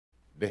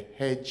the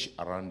hedge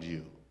around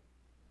you.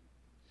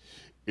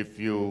 If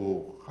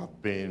you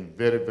have been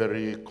very,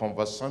 very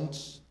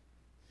conversant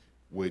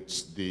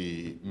with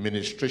the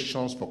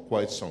ministrations for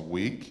quite some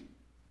week,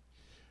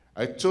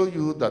 I told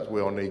you that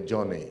we're on a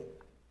journey.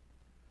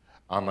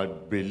 And I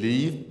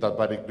believe that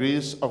by the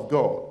grace of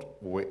God,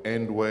 we will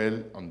end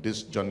well on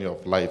this journey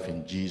of life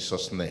in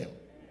Jesus' name.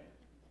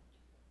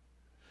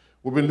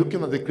 We've been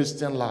looking at the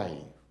Christian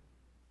life.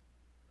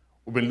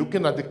 We've been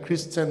looking at the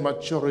Christian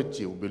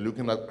maturity. We've been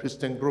looking at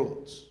Christian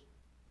growth.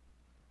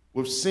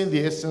 We've seen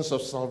the essence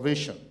of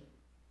salvation.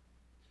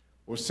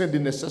 We've seen the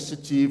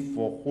necessity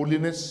for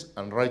holiness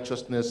and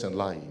righteousness in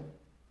life.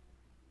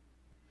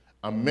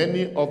 And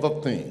many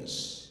other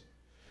things.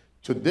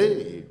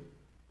 Today,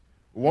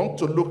 we want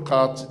to look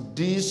at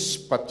this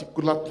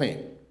particular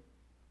thing.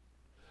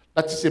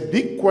 That is a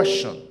big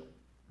question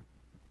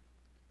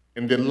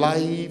in the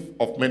life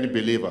of many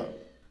believers.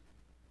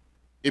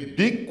 A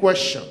big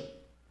question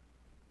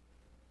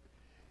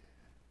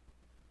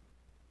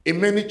in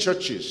many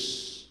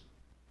churches.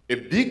 A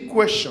big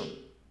question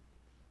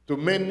to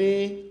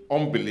many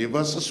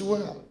unbelievers as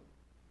well.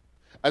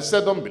 I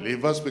said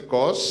unbelievers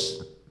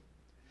because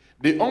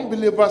the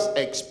unbelievers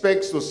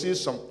expect to see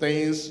some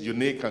things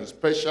unique and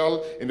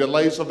special in the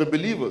lives of the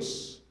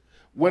believers.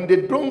 When they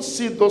don't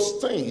see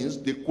those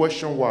things, they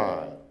question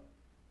why.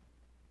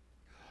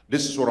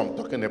 This is what I'm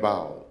talking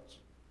about.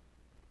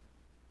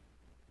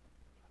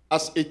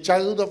 As a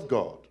child of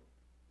God,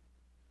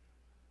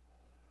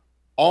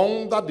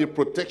 under the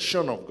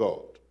protection of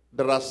God,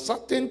 there are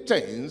certain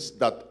things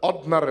that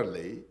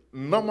ordinarily,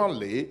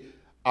 normally,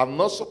 are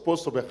not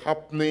supposed to be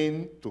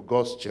happening to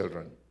God's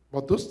children.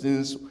 But those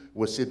things,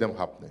 we see them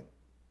happening.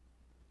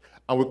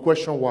 And we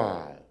question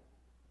why.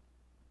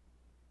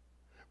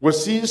 We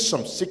see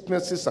some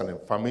sicknesses and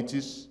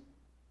infirmities.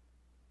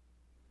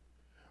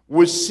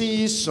 We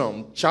see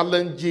some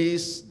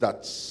challenges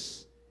that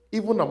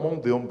even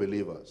among the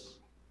unbelievers.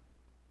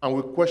 And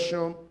we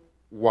question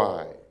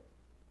why.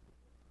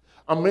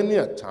 And many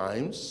a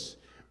times,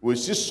 we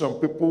see some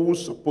people who are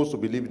supposed to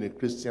be living a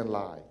Christian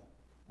life.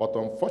 But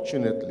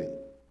unfortunately,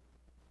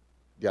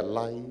 their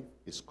life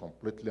is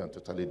completely and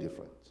totally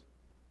different.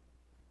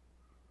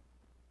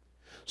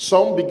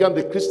 Some began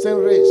the Christian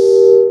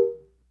race.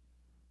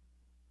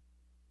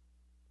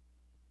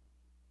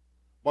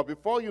 But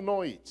before you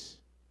know it,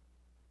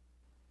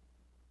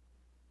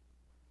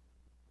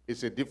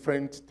 it's a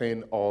different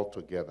thing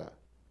altogether.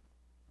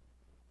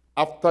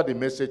 After the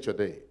message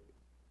today,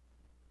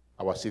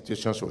 our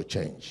situations will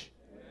change.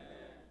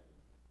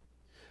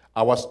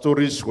 Our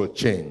stories will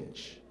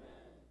change.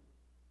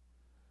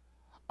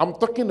 I'm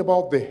talking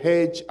about the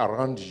hedge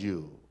around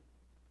you.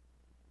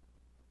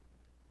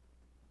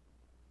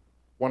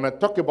 When I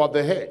talk about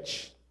the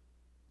hedge,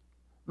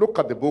 look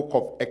at the book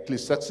of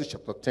Ecclesiastes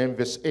chapter 10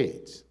 verse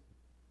 8.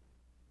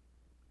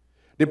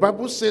 The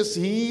Bible says,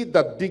 he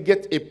that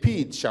diggeth a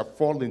pit shall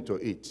fall into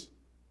it.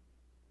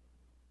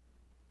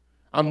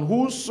 And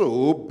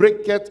whoso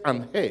breaketh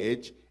an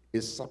hedge,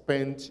 a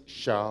serpent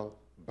shall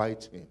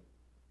bite him.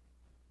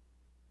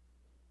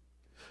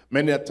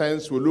 Many a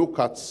times we look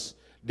at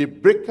the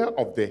breaker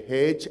of the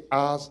hedge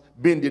as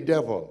being the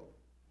devil.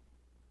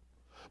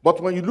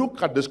 But when you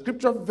look at the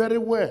scripture very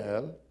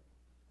well,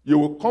 you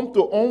will come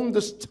to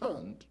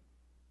understand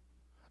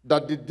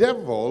that the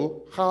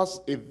devil has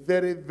a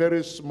very,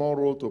 very small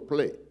role to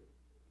play.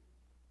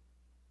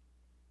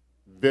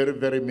 Very,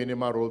 very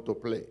minimal role to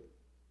play.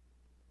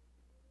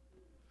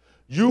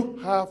 You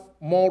have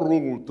more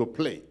role to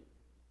play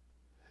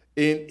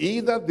in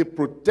either the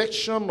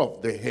protection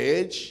of the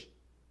hedge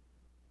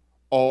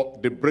or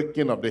the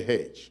breaking of the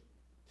hedge.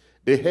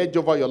 The hedge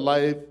over your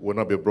life will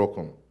not be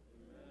broken.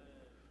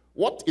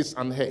 What is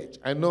an hedge?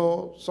 I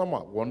know some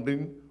are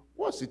wondering,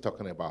 what's he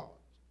talking about?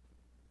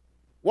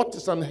 What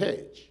is an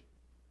hedge?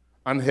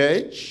 An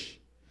hedge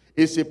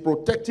is a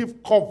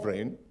protective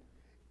covering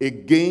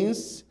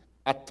against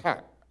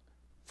attack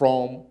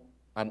from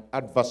an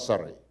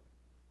adversary.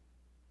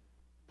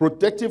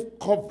 Protective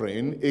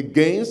covering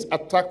against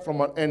attack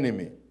from an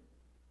enemy.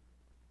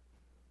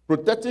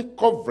 Protective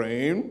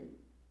covering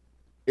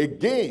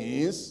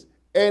against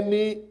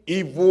any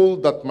evil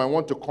that might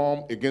want to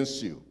come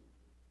against you.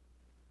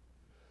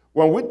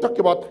 When we talk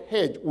about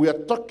hedge, we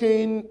are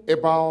talking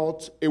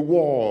about a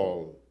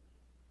wall.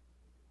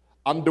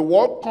 And the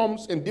wall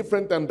comes in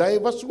different and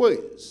diverse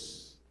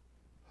ways.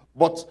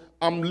 But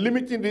I'm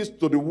limiting this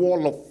to the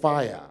wall of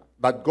fire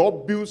that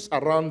God builds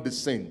around the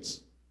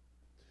saints.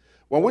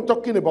 When we're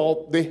talking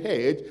about the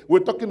hedge, we're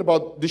talking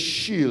about the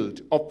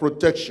shield of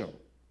protection.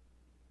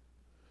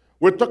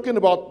 We're talking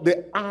about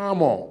the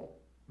armor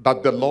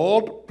that the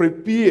Lord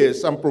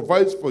prepares and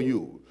provides for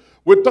you.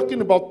 We're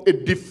talking about a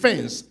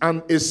defense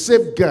and a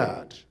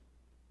safeguard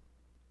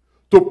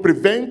to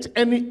prevent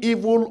any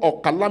evil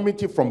or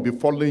calamity from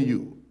befalling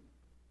you.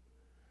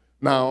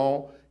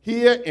 Now,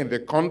 here in the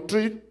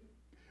country,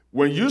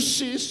 when you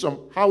see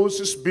some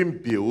houses being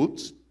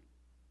built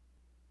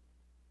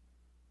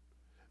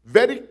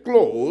very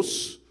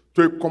close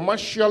to a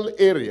commercial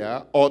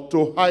area or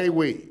to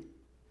highway,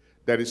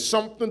 there is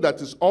something that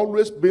is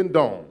always being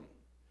done.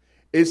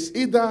 It's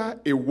either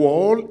a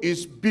wall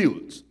is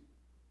built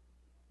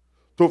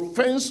to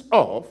fence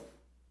off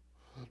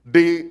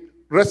the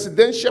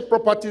residential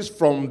properties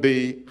from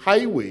the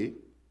highway,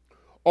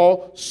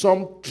 or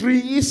some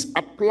trees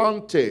are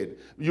planted.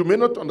 You may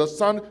not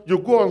understand. You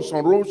go on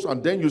some roads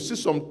and then you see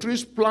some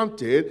trees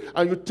planted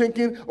and you're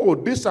thinking, oh,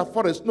 these are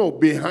forests. No,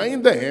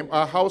 behind them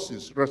are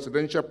houses,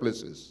 residential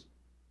places.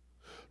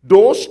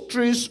 Those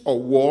trees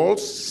or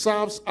walls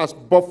serves as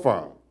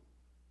buffer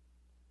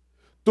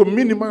to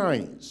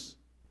minimize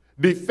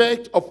the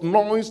effect of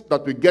noise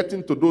that we get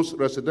into those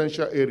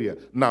residential areas.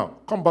 Now,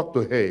 come back to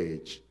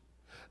hedge.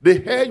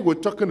 The hedge we're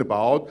talking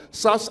about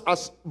serves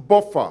as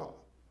buffer,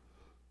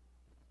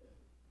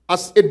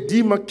 as a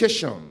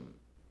demarcation,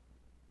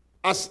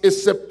 as a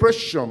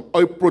separation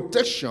or a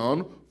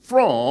protection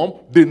from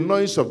the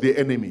noise of the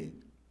enemy,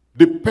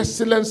 the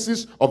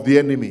pestilences of the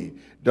enemy.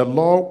 The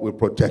Lord will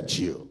protect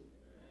you.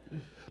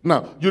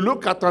 Now, you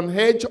look at an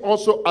hedge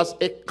also as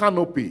a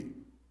canopy,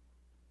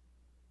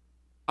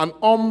 an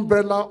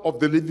umbrella of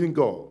the living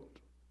God.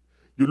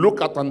 You look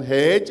at an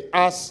hedge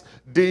as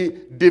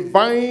the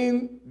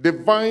divine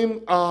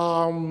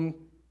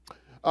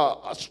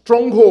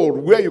stronghold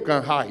where you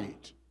can hide.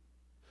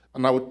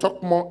 And I will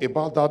talk more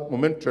about that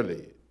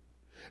momentarily.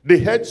 The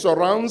hedge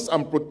surrounds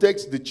and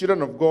protects the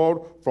children of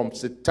God from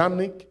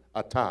satanic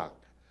attack,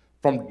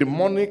 from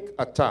demonic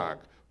attack,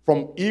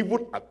 from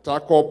evil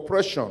attack or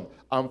oppression,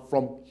 and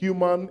from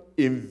human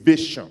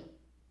invasion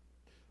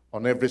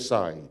on every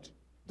side.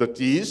 That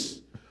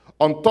is,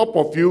 on top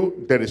of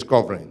you, there is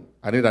covering.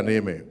 I need an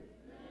amen.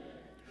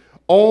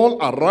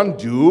 All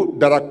around you,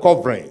 there are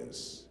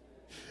coverings,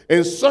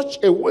 in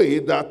such a way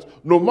that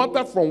no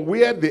matter from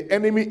where the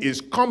enemy is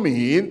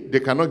coming,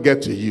 they cannot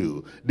get to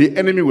you. The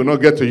enemy will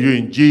not get to you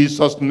in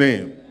Jesus'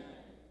 name.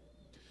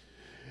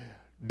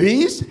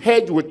 This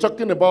hedge we're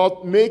talking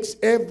about makes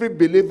every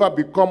believer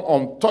become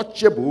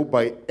untouchable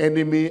by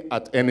enemy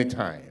at any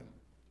time.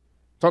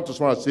 Turn to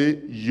someone and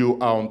say, you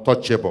are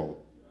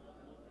untouchable.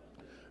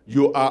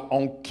 You are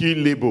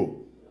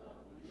unkillable.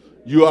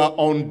 You are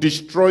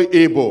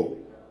undestroyable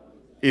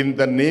in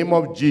the name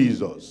of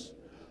Jesus.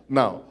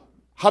 Now,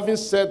 having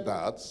said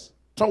that,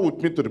 turn with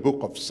me to the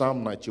book of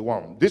Psalm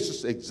 91. This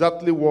is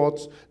exactly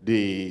what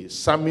the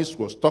psalmist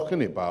was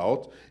talking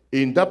about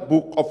in that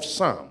book of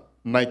Psalm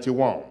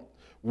 91.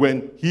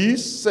 When he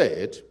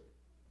said,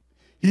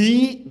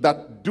 he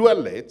that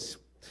dwelleth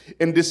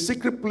in the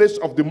secret place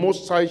of the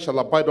Most High shall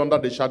abide under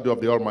the shadow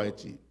of the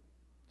Almighty.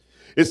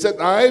 He said,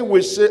 I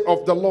will say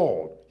of the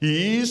Lord,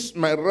 he is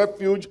my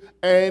refuge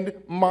and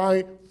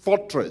my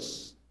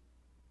fortress.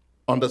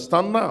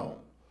 Understand now.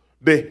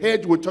 The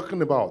hedge we're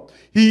talking about.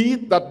 He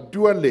that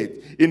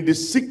dwelleth in the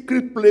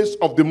secret place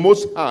of the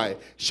Most High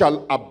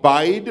shall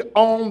abide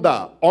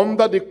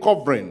under the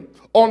covering,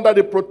 under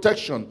the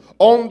protection,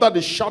 under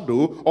the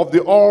shadow of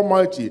the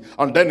Almighty.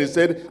 And then he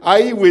said,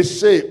 I will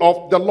say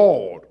of the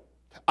Lord,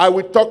 I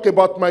will talk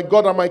about my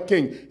God and my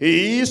King.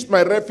 He is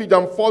my refuge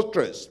and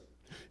fortress.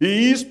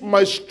 He is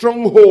my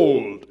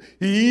stronghold.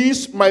 He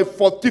is my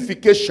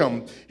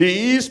fortification.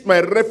 He is my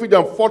refuge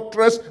and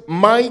fortress.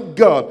 My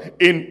God,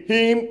 in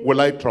him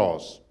will I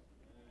trust.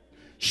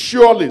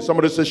 Surely,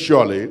 somebody say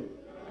surely,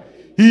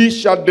 he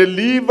shall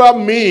deliver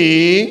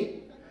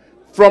me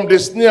from the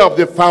snare of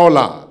the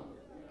fowler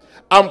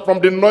and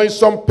from the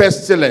noisome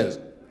pestilence.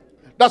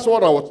 That's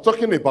what I was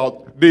talking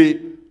about.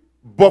 The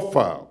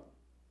buffer,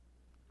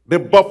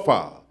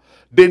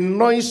 the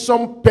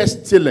noisome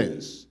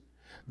pestilence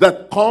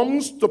that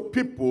comes to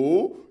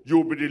people, you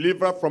will be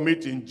delivered from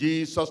it in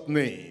Jesus'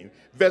 name.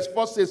 Verse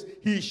 4 says,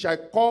 he shall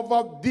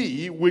cover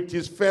thee with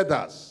his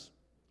feathers,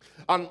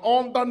 and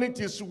underneath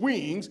his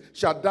wings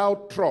shalt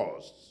thou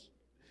trust.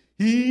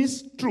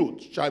 His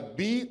truth shall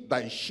be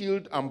thy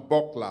shield and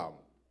buckler.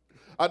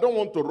 I don't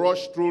want to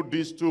rush through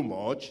this too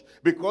much,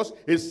 because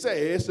it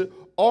says,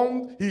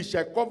 he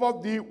shall cover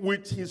thee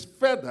with his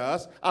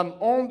feathers, and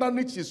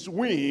underneath his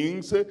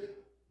wings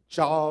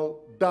shall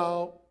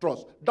thou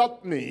trust.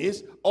 That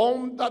means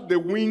under the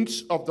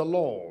wings of the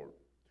Lord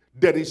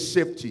there is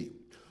safety.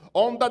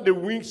 Under the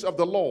wings of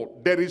the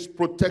Lord there is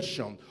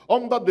protection.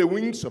 Under the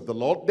wings of the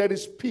Lord there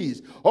is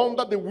peace.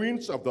 Under the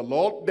wings of the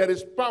Lord there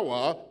is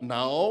power.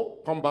 Now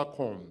come back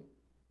home.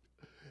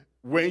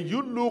 When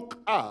you look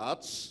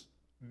at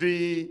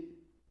the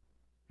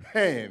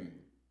hen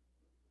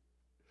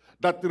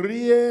that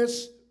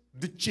rears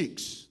the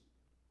chicks,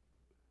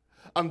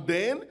 and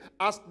then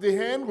as the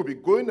hen will be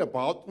going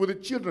about with the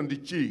children, the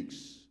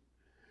chicks,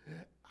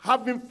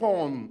 having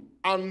fun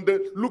and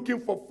looking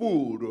for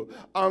food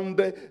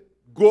and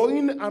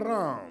going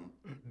around,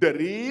 there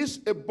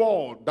is a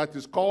bird that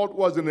is called,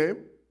 what's the name?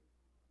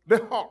 The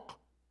hawk.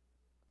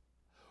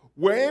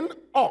 When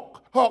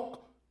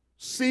hawk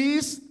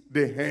sees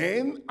the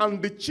hen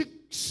and the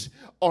chicks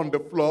on the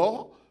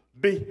floor,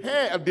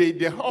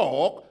 the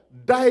hawk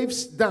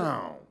dives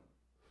down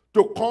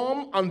to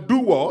come and do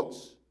what?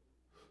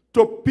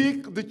 To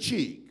pick the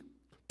chick,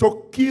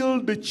 to kill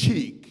the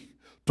chick,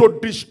 to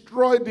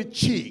destroy the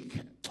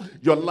chick.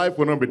 Your life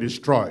will not be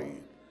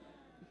destroyed.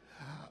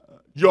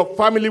 Your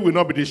family will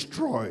not be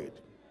destroyed.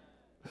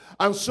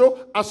 And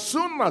so, as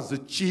soon as the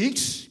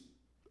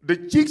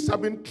chicks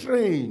have been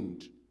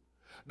trained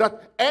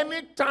that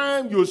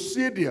anytime you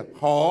see the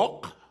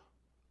hawk,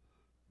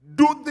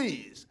 do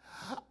this.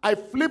 I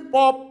flip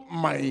up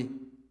my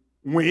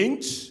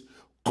wings,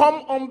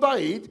 come under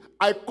it,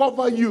 I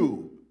cover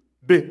you.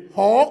 The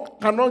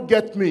hawk cannot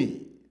get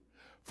me,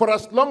 for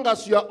as long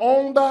as you are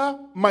under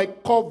my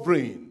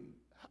covering.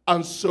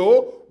 And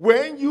so,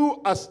 when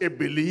you as a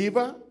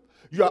believer,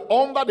 you are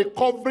under the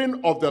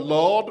covering of the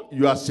Lord,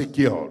 you are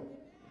secured.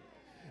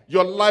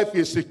 Your life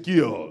is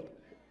secured.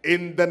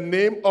 In the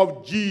name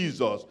of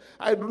Jesus.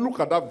 I look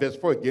at that verse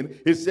 4 again.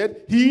 He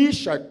said, he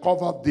shall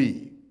cover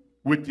thee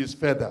with his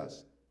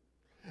feathers,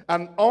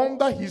 and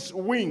under his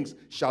wings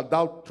shalt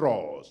thou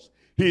trust.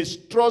 His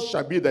trust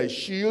shall be thy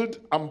shield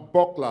and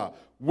buckler.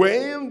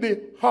 When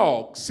the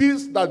hawk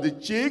sees that the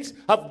chicks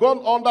have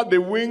gone under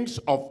the wings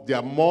of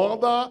their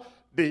mother,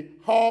 the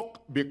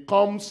hawk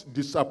becomes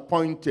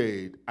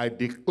disappointed. I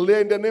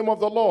declare in the name of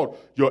the Lord,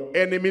 your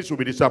enemies will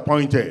be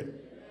disappointed.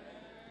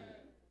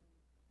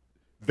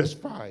 Verse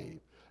 5,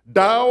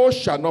 thou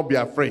shalt not be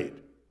afraid.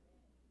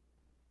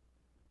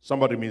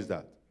 Somebody means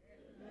that.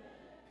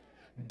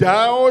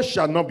 Thou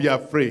shalt not be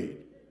afraid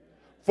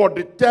for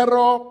the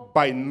terror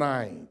by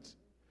night,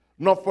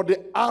 nor for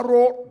the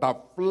arrow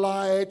that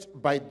flieth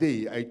by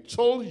day. I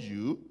told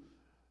you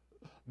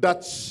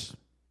that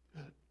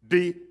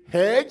the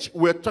hedge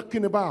we're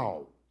talking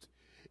about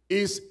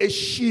is a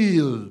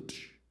shield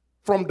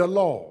from the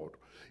Lord.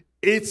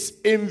 It's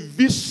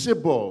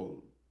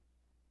invisible.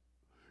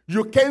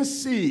 You can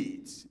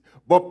see it.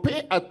 But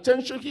pay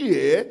attention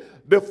here.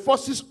 The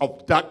forces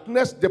of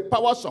darkness, the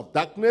powers of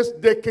darkness,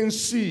 they can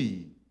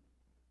see.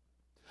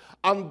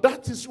 And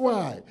that is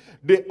why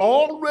they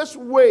always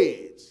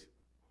wait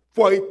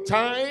for a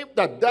time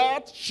that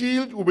that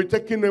shield will be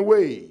taken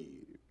away.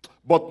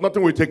 But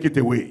nothing will take it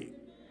away.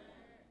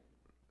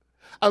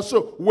 And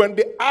so when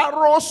the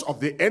arrows of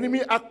the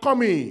enemy are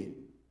coming,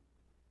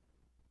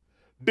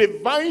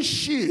 divine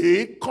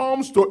shield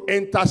comes to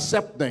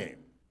intercept them.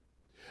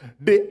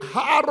 The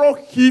arrow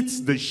hits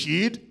the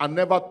shield and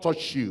never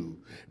touches you.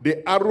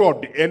 The arrow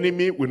of the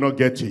enemy will not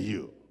get to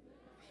you.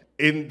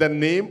 In the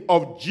name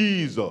of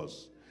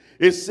Jesus.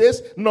 It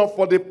says, not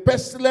for the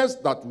pestilence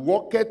that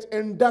walketh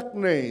in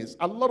darkness.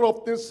 A lot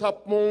of things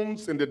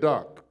happens in the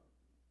dark.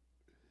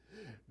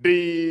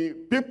 The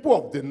people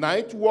of the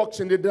night walks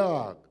in the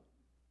dark.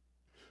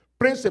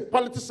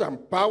 Principalities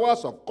and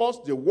powers, of course,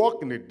 they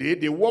walk in the day.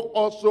 They walk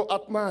also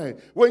at night.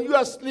 When you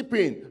are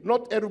sleeping,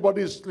 not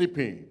everybody is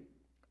sleeping.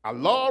 A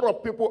lot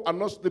of people are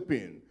not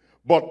sleeping.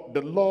 But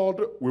the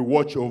Lord will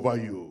watch over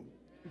you.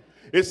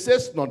 It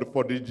says, not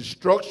for the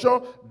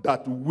destruction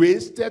that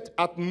wasted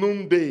at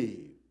noonday.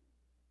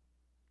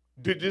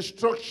 The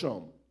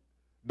destruction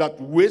that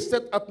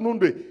wasted at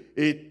noonday.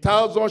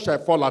 1,000 shall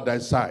fall at thy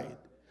side,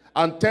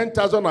 and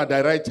 10,000 at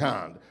thy right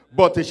hand,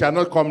 but it shall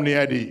not come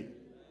near thee.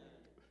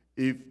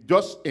 If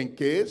just in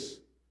case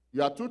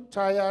you are too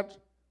tired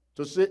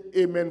to say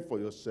amen for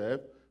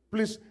yourself,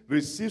 please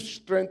receive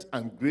strength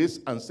and grace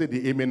and say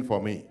the amen for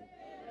me.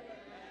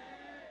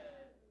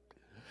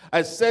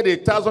 I said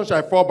 1,000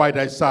 shall fall by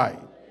thy side,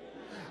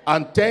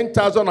 and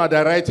 10,000 at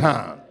thy right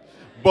hand,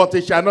 but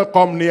it shall not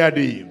come near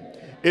thee.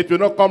 It will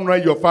not come near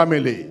your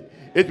family.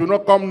 It will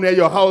not come near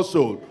your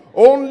household.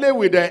 Only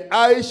with thy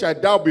eyes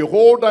shalt thou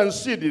behold and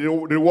see the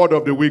reward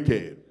of the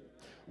wicked.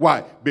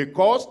 Why?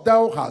 Because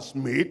thou hast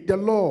made the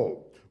Lord,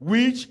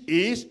 which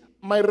is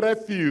my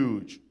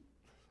refuge,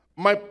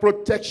 my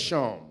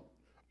protection,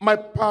 my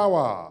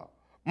power,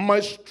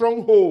 my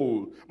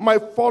stronghold, my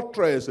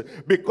fortress,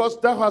 because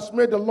thou hast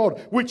made the Lord,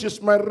 which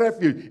is my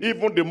refuge,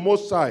 even the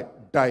Most High,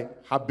 thy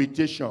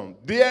habitation.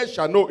 There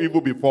shall no evil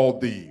befall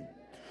thee,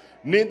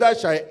 neither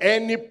shall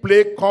any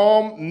plague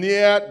come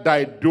near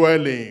thy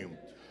dwelling.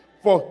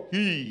 For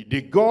he,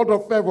 the God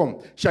of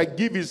heaven, shall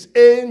give his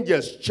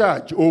angels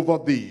charge over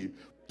thee,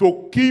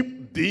 to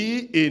keep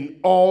thee in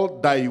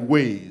all thy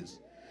ways.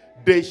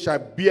 They shall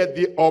bear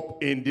thee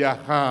up in their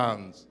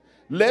hands,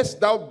 lest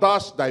thou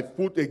dash thy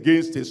foot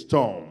against a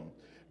stone.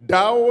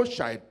 Thou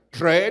shalt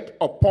tread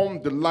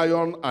upon the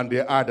lion and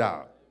the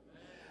adder.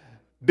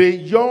 The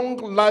young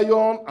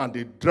lion and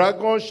the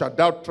dragon shalt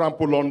thou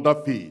trample under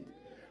feet.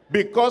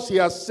 Because he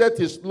has set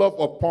his love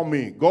upon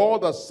me.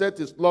 God has set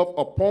his love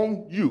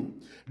upon you.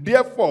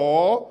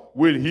 Therefore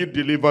will he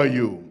deliver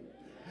you.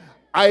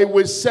 I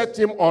will set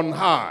him on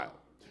high,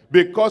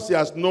 because he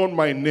has known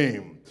my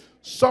name.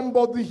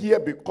 Somebody here,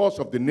 because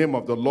of the name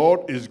of the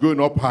Lord, is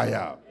going up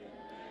higher.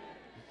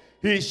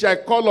 He shall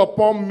call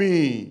upon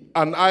me,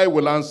 and I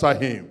will answer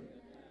him.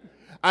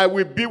 I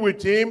will be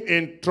with him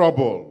in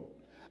trouble.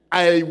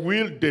 I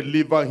will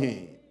deliver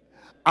him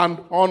and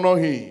honor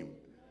him.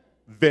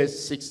 Verse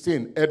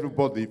 16,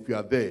 everybody, if you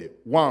are there.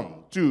 1,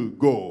 2,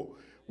 go.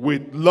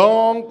 With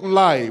long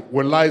life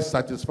will I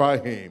satisfy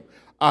him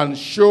and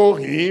show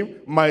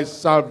him my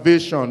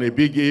salvation. A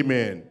big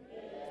amen.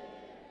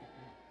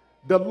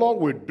 The Lord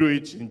will do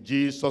it in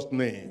Jesus'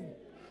 name.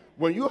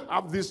 When you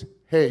have this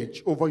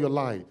hedge over your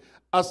life,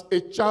 as a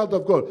child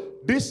of God.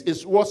 This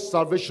is what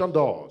salvation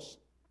does.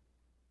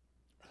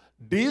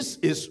 This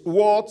is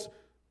what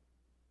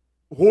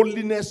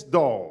holiness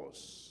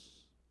does.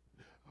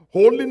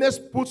 Holiness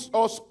puts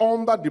us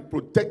under the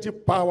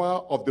protective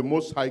power of the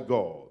Most High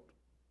God.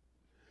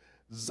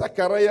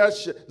 Zechariah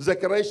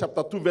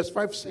chapter 2 verse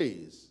 5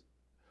 says,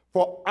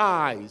 "For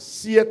I,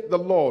 saith the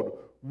Lord,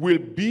 will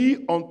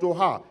be unto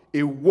her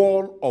a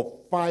wall of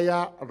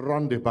fire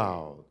round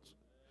about."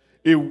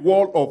 A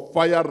wall of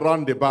fire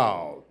round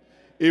about.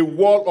 A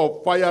wall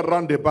of fire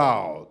round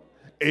about.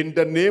 In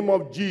the name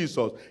of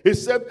Jesus. He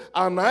said,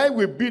 "And I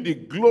will be the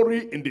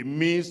glory in the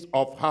midst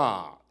of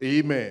her."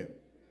 Amen.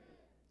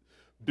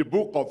 The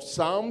book of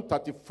Psalm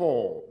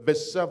 34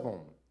 verse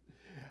 7.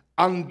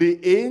 "And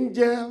the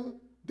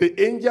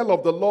angel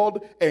of the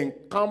Lord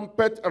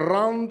encampeth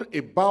round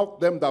about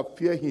them that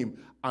fear him,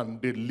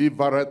 and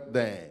delivereth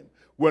them."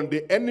 When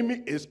the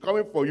enemy is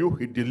coming for you,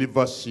 he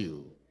delivers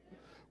you.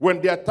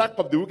 When the attack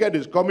of the wicked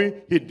is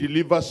coming, he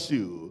delivers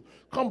you.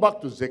 Come back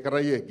to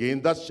Zechariah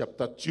again, that's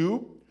chapter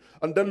 2.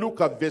 And then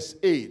look at verse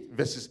 8,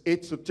 verses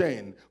 8 to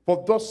 10.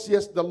 "For thus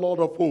says the Lord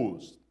of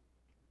hosts."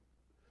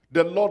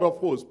 The Lord of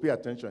hosts, pay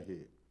attention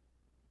here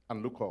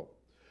and look up.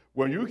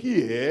 When you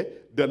hear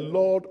the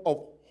Lord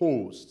of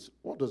hosts,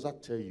 what does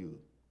that tell you?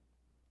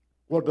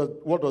 What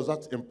does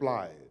that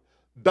imply?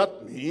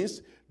 That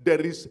means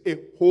there is a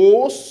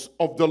host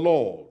of the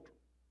Lord,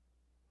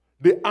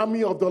 the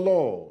army of the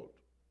Lord,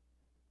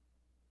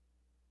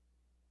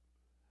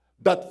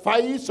 that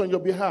fights on your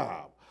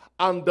behalf.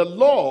 And the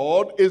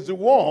Lord is the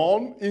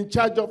one in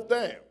charge of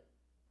them.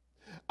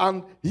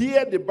 And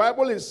here the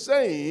Bible is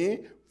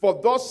saying, "For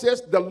thus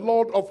says the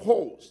Lord of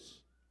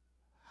hosts,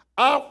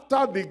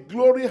 after the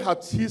glory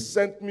hath he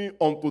sent me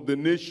unto the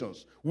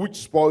nations which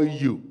spoil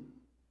you."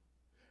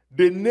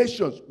 The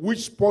nations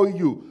which spoil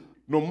you,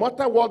 no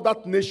matter what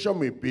that nation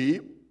may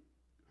be,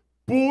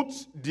 put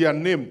their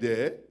name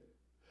there.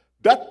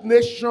 That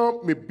nation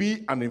may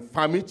be an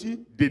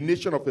infirmity, the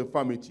nation of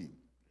infirmity.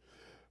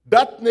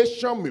 That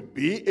nation may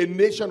be a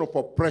nation of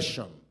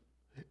oppression,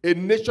 a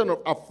nation of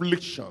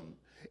affliction,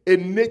 a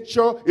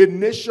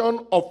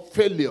nation of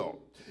failure,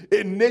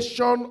 a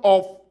nation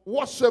of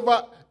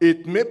whatsoever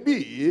it may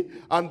be.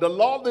 And the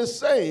Lord is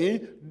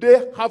saying,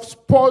 they have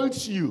spoiled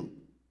you.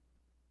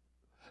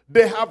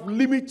 They have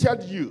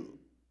limited you.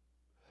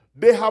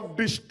 They have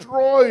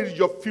destroyed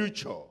your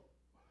future.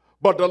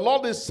 But the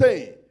Lord is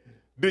saying,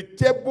 the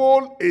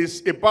table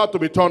is about to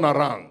be turned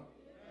around.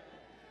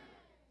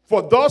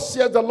 "For thus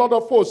says the Lord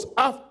of hosts,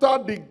 after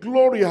the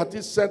glory hath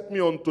he sent me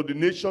unto the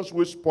nations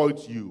which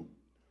spoiled you.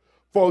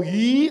 For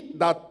he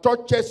that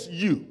touches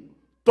you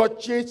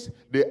touches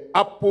the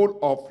apple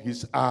of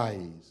his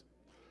eyes.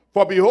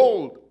 For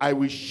behold, I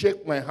will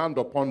shake my hand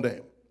upon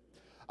them,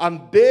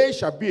 and they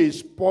shall be a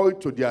spoil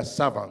to their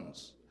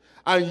servants.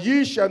 And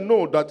ye shall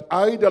know that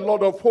I, the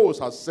Lord of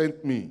hosts, has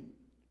sent me.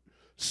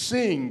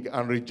 Sing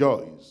and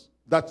rejoice."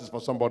 That is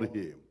for somebody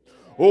here.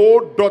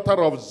 "O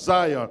daughter of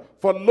Zion,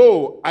 for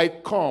lo, I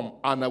come,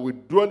 and I will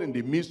dwell in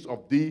the midst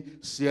of thee,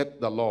 saith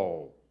the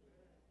Lord."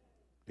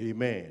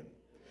 Amen.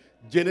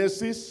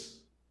 Genesis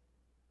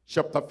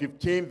chapter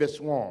 15 verse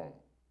 1.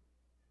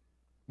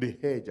 The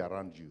hedge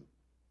around you.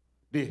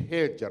 The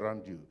hedge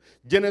around you.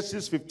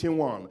 Genesis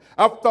 15:1.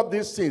 "After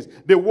these things,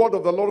 the word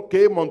of the Lord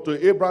came unto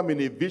Abraham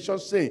in a vision,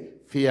 saying,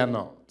 Fear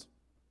not."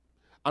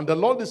 And the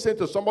Lord is saying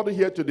to somebody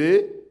here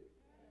today,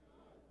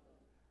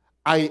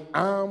 "I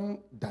am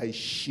thy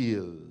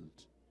shield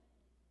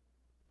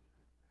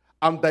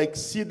and thy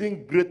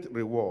exceeding great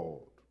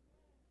reward."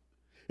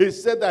 He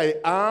said, "I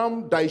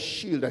am thy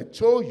shield." I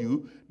told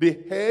you the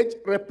hedge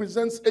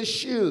represents a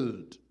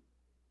shield.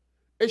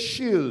 A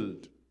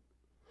shield.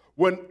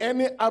 When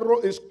any arrow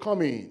is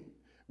coming,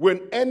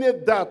 when any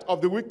dart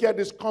of the wicked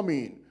is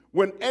coming,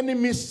 when any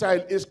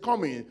missile is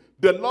coming,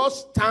 the Lord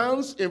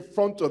stands in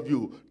front of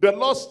you. The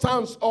Lord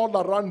stands all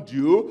around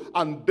you,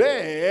 and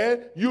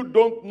then you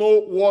don't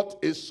know what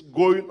is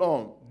going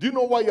on. Do you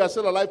know why you are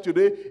still alive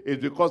today?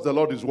 It's because the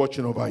Lord is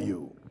watching over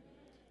you.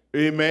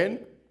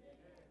 Amen?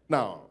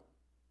 Now,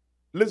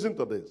 listen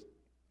to this.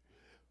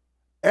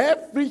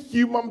 Every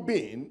human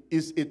being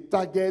is a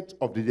target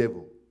of the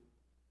devil.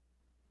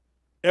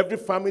 Every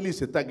family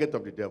is a target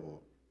of the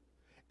devil.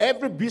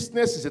 Every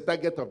business is a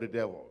target of the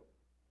devil.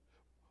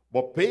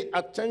 But pay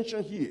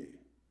attention here.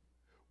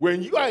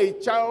 When you are a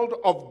child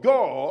of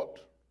God,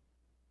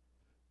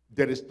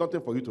 there is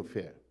nothing for you to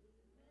fear.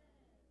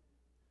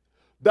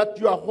 That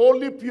you are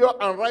holy, pure,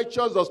 and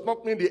righteous does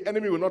not mean the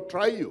enemy will not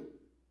try you.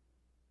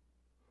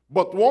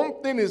 But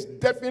one thing is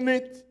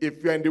definite,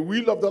 if you are in the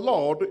will of the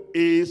Lord,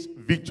 is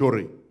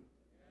victory.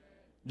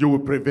 You will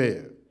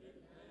prevail.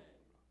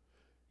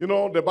 You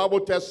know, the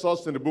Bible tells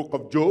us in the book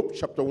of Job,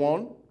 chapter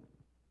 1.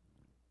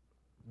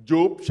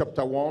 Job,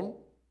 chapter 1.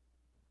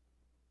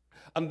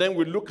 And then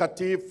we look at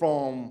it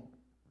from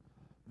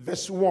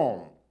verse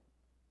 1.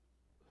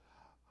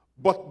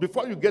 But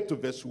before you get to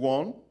verse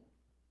 1,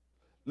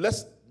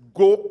 let's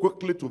go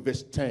quickly to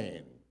verse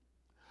 10.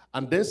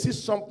 And then see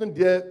something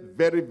there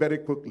very, very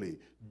quickly.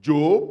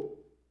 Job,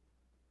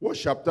 what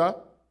chapter?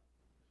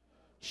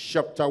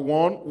 chapter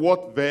 1,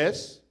 what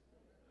verse?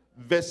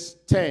 Verse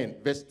 10.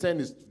 Verse 10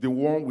 is the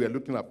one we are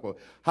looking at for.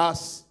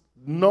 Has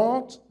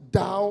not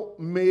thou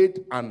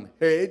made an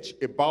hedge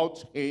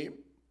about him?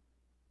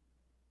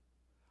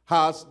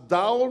 Hast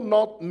thou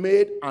not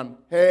made an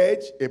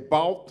hedge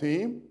about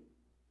him?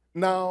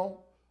 Now,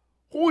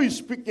 who is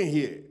speaking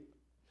here?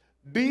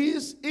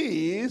 This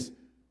is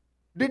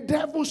the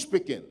devil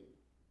speaking.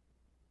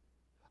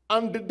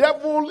 And the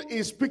devil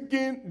is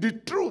speaking the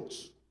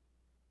truth,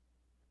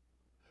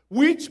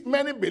 which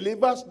many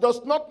believers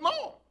does not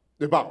know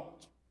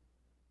about.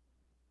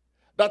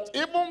 That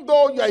even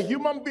though you are a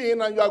human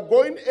being and you are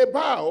going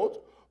about,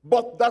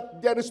 but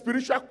that there is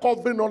spiritual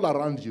covering all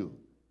around you.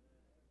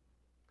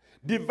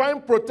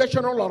 Divine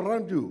protection all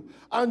around you.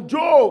 And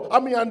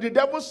the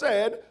devil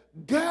said,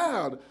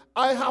 God,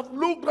 I have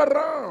looked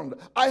around.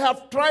 I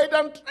have tried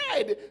and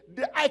tried.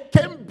 I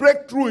can't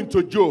break through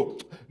into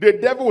Job. The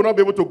devil will not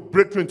be able to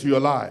break through into your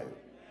life.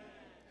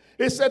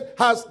 He said,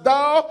 hast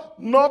thou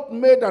not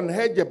made an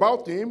hedge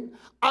about him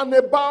and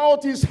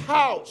about his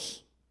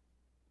house?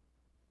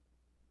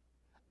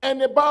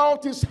 And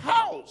about his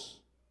house.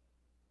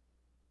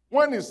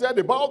 When he said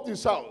about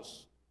his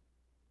house,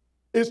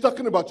 he's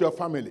talking about your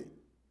family.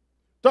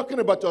 Talking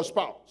about your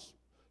spouse,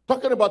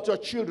 talking about your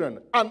children,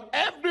 and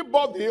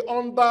everybody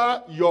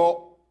under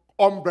your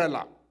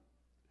umbrella,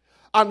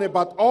 and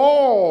about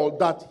all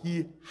that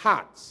he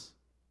has,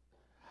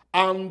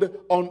 and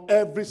on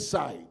every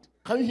side.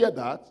 Can you hear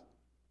that?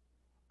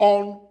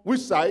 On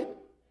which side?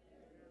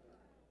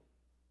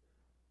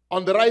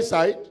 On the right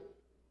side?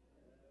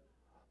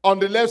 On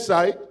the left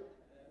side?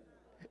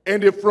 In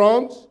the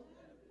front?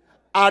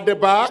 At the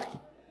back?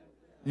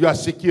 You are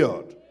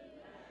secured.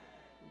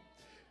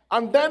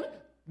 And then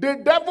the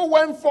devil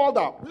went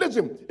further.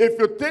 Listen, if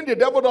you think the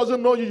devil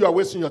doesn't know you, you are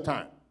wasting your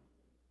time.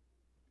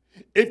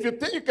 If you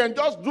think you can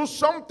just do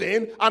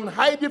something and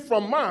hide it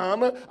from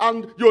man,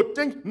 and you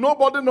think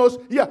nobody knows,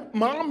 yeah,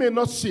 man may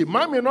not see,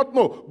 man may not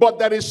know, but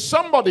there is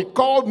somebody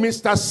called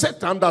Mr.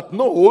 Satan that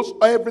knows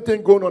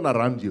everything going on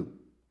around you.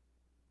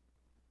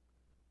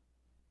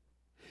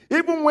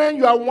 Even when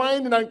you are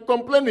whining and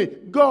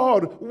complaining,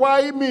 God,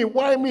 why me,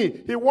 why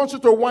me? He wants you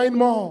to whine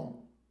more.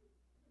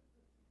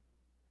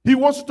 He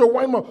wants you to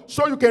whine more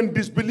so you can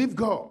disbelieve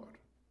God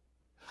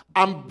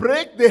and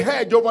break the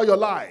hedge over your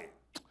life.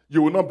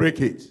 You will not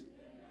break it.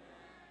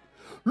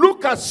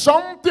 Look at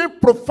something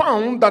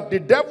profound that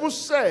the devil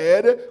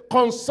said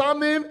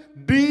concerning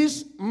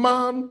this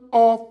man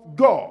of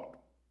God.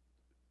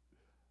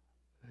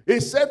 He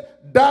said,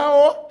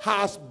 thou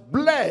hast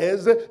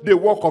blessed the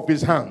work of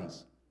his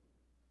hands,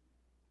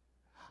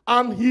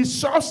 and his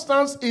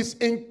substance is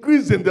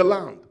increased in the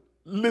land.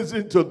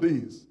 Listen to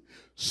this.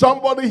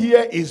 Somebody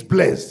here is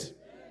blessed.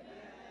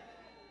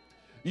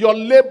 Your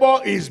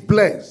labor is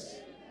blessed.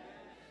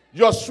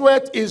 Your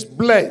sweat is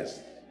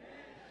blessed.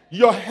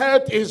 Your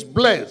health is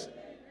blessed.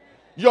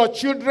 Your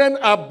children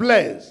are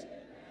blessed.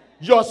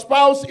 Your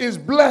spouse is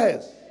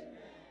blessed.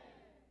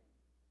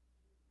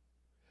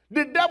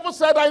 The devil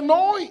said, I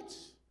know it.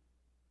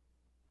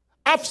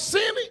 I've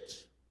seen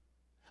it.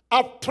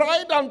 I've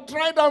tried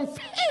and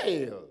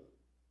failed.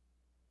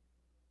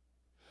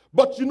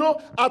 But you know,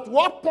 at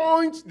what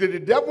point did the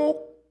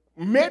devil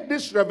make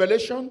this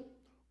revelation?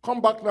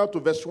 Come back now to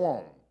verse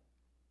 1.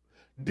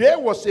 There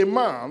was a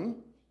man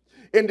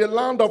in the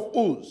land of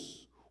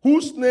Uz,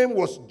 whose name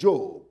was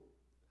Job.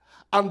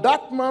 And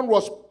that man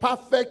was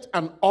perfect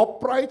and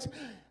upright,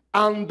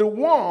 and the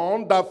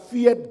one that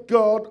feared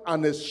God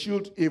and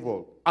eschewed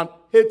evil, and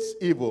hates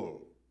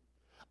evil,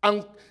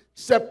 and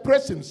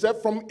separates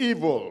himself from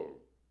evil.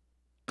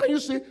 Can you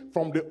see?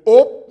 From the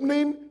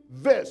opening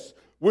verse,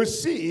 we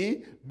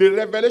see the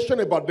revelation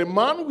about the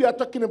man we are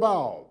talking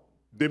about.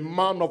 The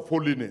man of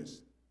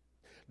holiness,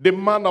 the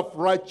man of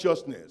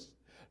righteousness,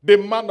 the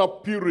man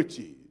of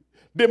purity,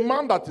 the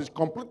man that is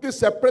completely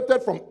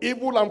separated from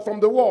evil and from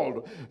the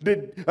world.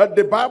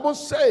 The Bible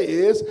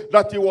says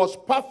that he was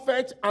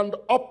perfect and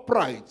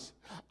upright,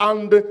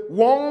 and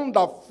one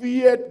that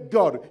feared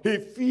God. He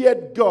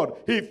feared God.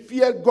 He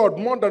feared God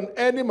more than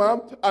any man,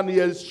 and he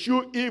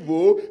eschewed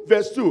evil.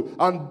 Verse 2,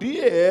 and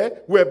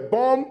there were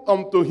born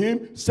unto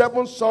him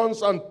 7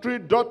 sons and 3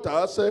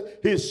 daughters.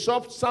 His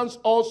substance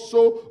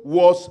also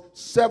was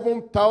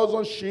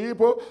 7,000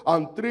 sheep,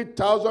 and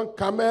 3,000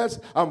 camels,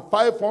 and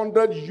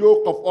 500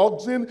 yoke of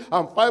oxen,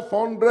 and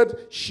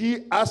 500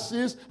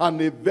 she-asses, and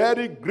a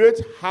very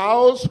great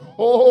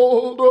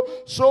household,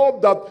 so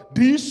that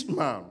this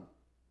man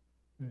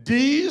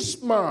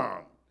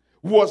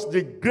was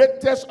the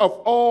greatest of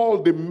all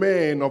the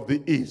men of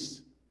the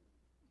East.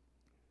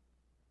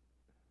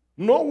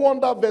 No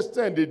wonder, verse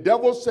 10, the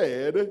devil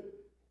said,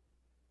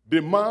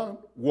 the man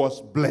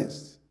was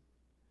blessed.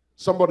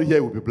 Somebody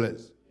here will be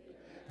blessed.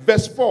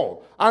 Verse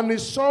 4, and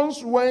his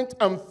sons went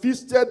and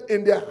feasted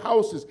in their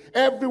houses,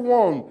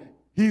 everyone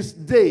his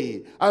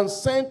day, and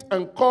sent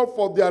and called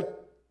for their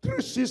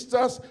 3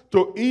 sisters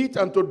to eat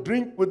and to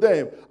drink with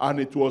them. And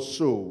it was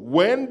so.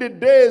 When the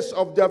days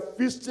of their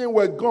feasting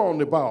were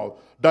gone about,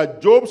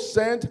 that Job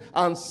sent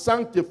and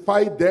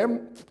sanctified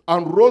them,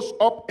 and rose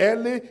up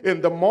early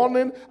in the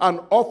morning and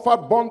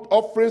offered burnt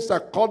offerings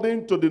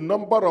according to the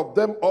number of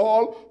them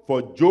all.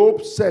 For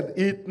Job said,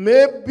 it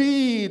may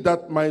be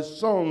that my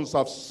sons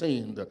have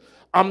sinned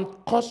and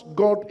cursed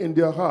God in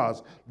their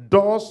hearts.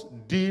 Thus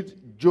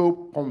did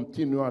Job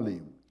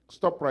continually.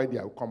 Stop right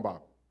there, I'll come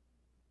back.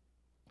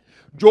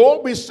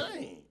 Job is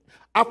saying,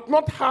 I've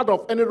not heard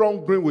of any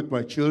wrongdoing with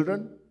my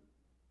children.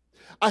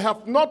 I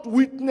have not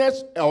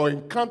witnessed or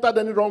encountered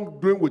any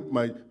wrongdoing with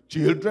my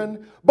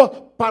children,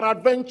 but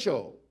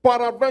peradventure,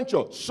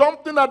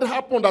 something had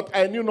happened that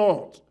I knew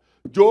not.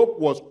 Job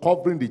was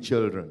covering the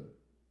children.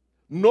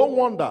 No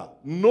wonder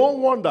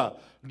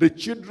the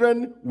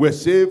children were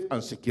saved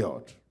and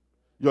secured.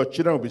 Your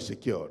children will be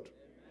secured.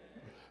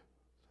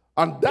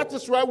 And that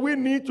is why we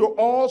need to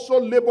also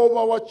labor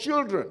over our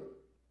children.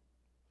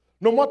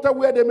 No matter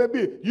where they may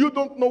be, you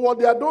don't know what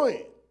they are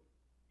doing.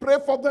 Pray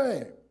for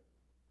them.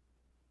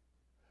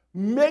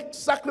 Make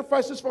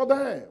sacrifices for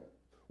them.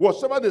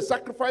 Whatever the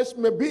sacrifice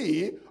may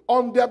be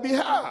on their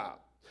behalf.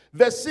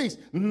 Verse 6.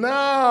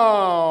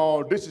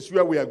 Now, this is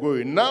where we are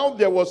going. Now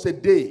there was a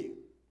day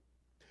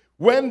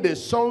when the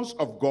sons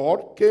of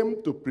God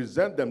came to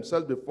present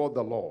themselves before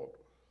the Lord.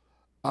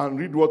 And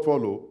read what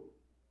follows.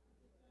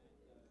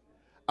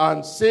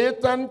 And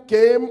Satan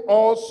came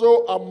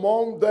also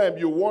among them.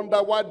 You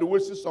wonder why do we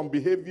see some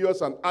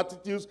behaviors and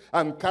attitudes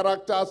and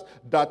characters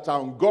that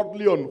are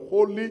ungodly,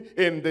 unholy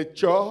in the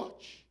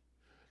church?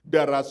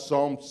 There are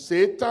some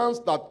Satans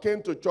that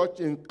came to church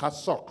in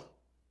cassock.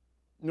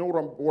 You know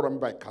what I mean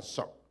by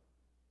cassock?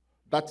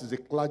 That is a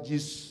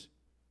clergy's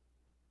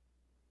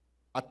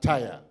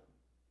attire.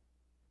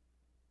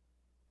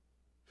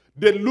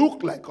 They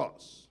look like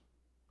us.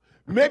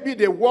 Maybe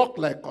they walk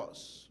like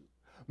us.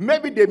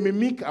 Maybe they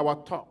mimic our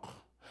talk.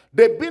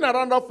 They've been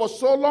around us for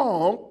so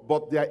long,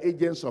 but they are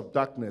agents of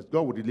darkness.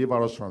 God will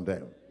deliver us from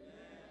them.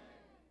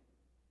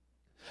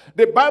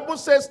 The Bible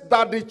says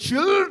that the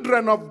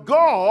children of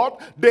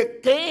God, they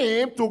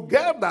came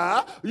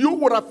together. You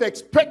would have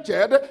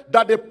expected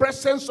that the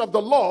presence of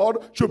the Lord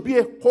should be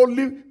a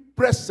holy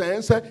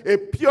presence, a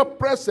pure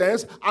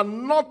presence,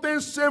 and nothing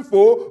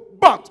sinful.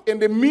 But in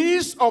the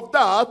midst of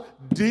that,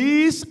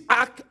 this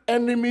arch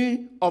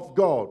enemy of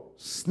God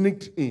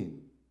sneaked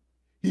in.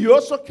 He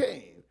also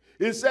came.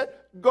 He said,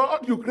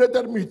 God, you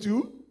created me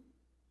too.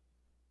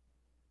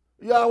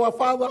 You are our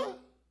Father.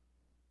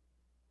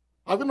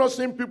 Have you not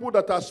seen people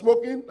that are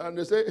smoking and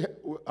they say,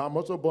 I'm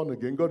also born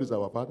again, God is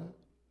our Father?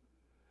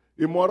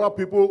 Immoral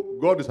people,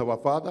 God is our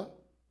Father.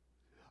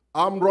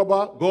 Armed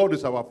robber, God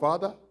is our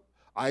Father.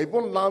 I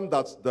even learned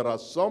that there are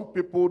some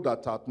people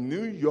that at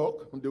New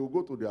York, they will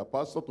go to their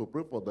pastor to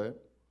pray for them,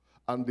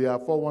 and they are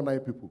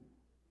 419 people.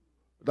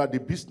 That the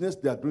business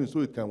they are doing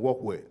so it can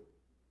work well.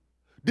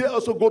 They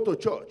also go to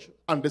church,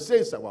 and they say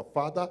it's our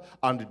Father,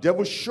 and the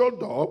devil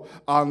showed up,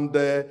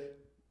 and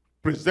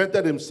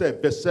presented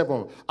himself, verse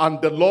 7,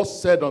 and the Lord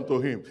said unto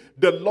him,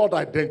 the Lord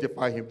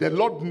identified him, the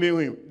Lord knew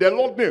him, the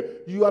Lord knew,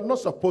 you are not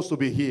supposed to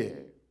be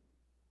here.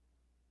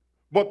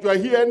 But you are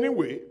here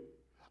anyway,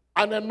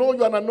 and I know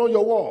you and I know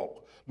your work.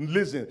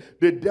 Listen,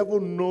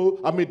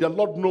 the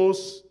Lord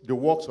knows the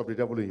works of the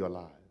devil in your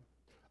life,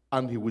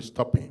 and he will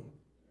stop him.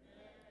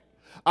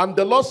 And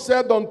the Lord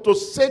said unto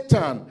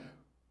Satan,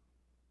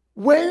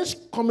 whence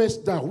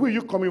comest thou? Where are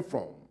you coming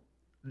from?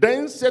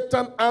 Then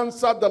Satan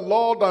answered the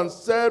Lord and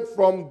said,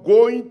 from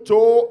going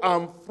to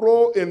and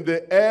fro in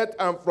the earth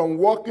and from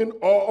walking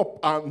up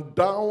and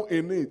down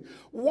in it.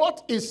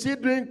 What is he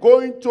doing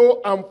going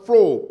to and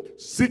fro?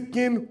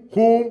 Seeking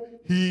whom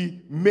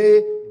he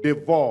may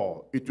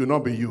devour. It will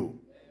not be you.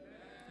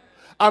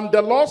 And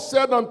the Lord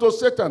said unto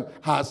Satan,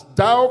 hast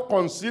thou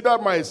considered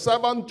my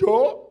servant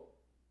Job?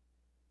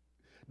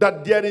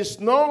 That there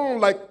is none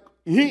like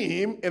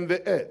him in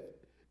the earth,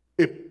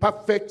 a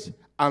perfect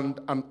and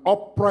an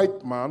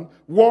upright man,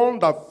 one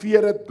that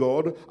feareth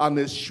God and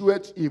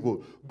escheweth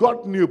evil.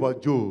 God knew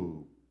about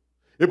Job,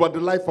 about the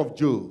life of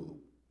Job,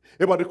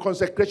 about the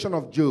consecration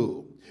of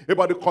Job,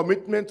 about the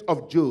commitment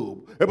of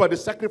Job, about the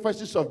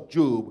sacrifices of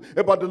Job,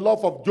 about the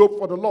love of Job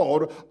for the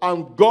Lord.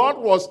 And God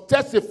was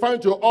testifying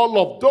to all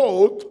of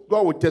those.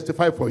 God will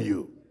testify for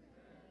you.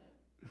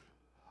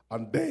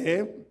 And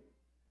then,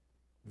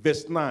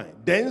 verse 9,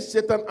 then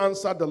Satan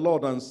answered the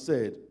Lord and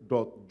said,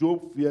 doth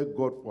Job fear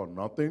God for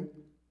nothing?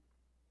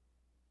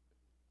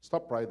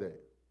 Stop right there.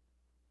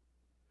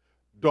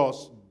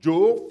 Does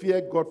Job fear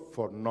God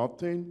for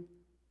nothing?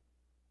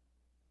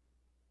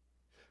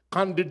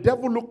 Can the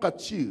devil look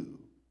at you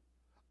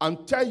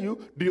and tell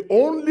you the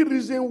only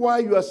reason why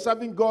you are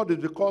serving God is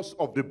because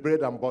of the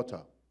bread and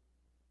butter?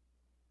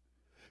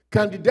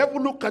 Can the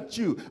devil look at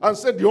you and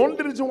say the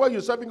only reason why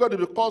you're serving God is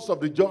because of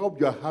the job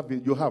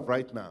you have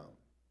right now?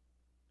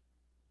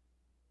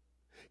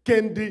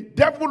 Can the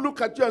devil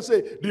look at you and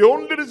say, the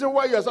only reason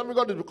why you are serving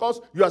God is because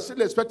you are still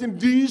expecting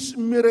this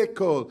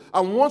miracle.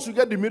 And once you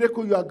get the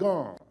miracle, you are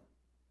gone.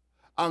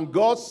 And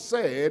God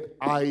said,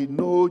 I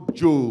know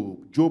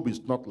Job. Job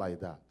is not like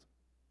that.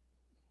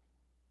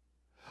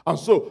 And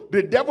so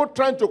the devil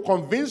trying to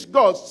convince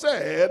God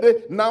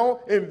said, now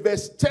in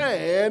verse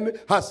 10,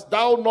 hast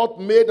thou not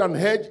made an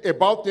hedge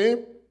about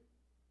him?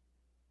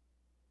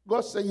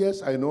 God said,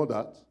 yes, I know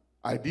that.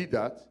 I did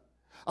that.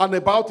 And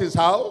about his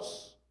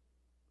house?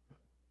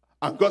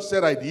 And God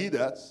said, I did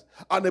that.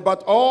 And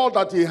about all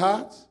that he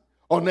had,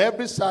 on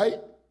every side,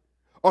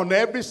 on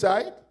every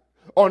side,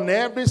 on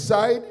every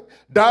side,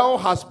 thou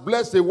hast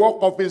blessed the work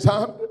of his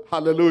hand.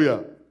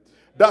 Hallelujah.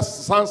 That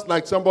sounds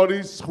like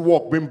somebody's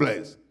work being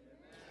blessed.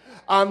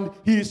 And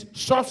his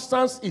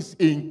substance is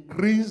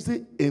increased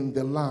in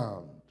the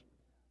land.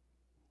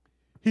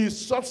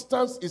 His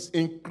substance is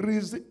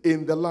increased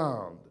in the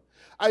land.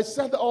 I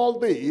said all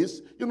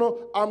this,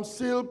 I'm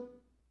still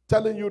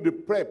telling you the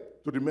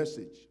prep to the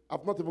message.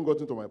 I've not even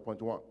gotten to my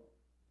point 1.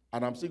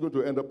 And I'm still going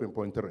to end up in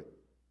point 3.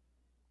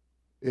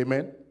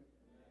 Amen?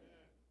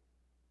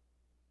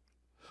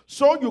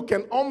 So you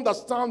can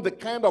understand the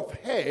kind of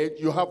hedge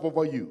you have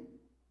over you.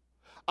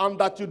 And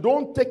that you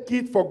don't take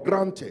it for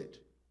granted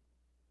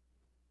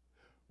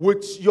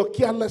with your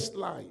careless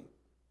life.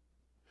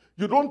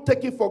 You don't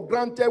take it for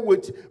granted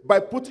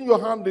by putting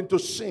your hand into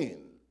sin.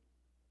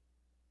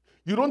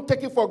 You don't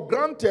take it for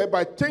granted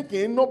by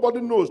thinking nobody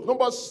knows,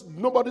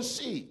 nobody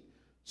see.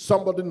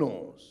 Somebody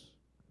knows.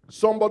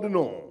 Somebody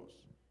knows.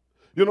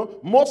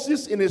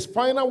 Moses in his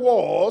final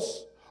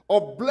words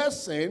of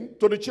blessing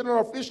to the children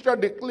of Israel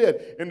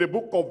declared in the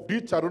book of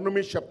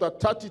Deuteronomy chapter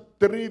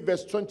 33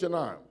 verse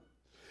 29.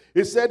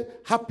 He said,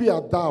 happy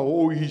art thou,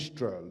 O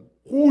Israel,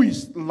 who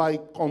is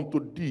like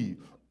unto thee,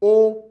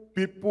 O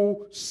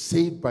people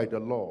saved by the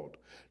Lord,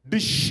 the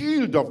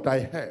shield of thy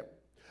help,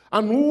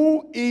 and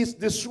who is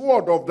the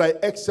sword of thy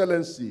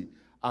excellency,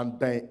 and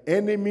thy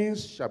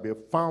enemies shall be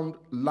found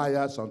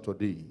liars unto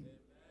thee.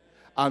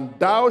 And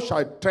thou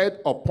shalt tread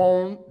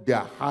upon their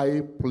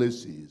high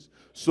places.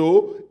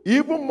 So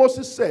even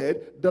Moses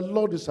said, the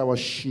Lord is our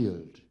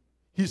shield.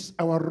 He's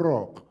our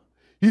rock.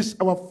 He's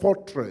our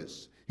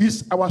fortress.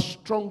 He's our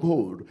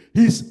stronghold.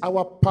 He's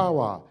our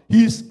power.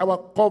 He's our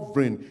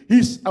covering.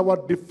 He's our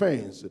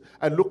defense.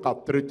 I look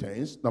at 3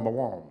 things. Number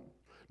 1,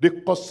 the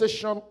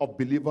possession of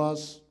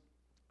believers'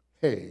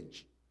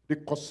 hedge. The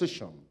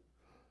possession.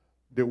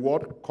 The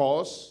word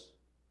causes,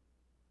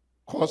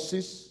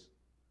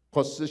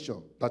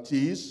 possession. That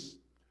is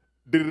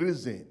the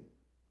reason.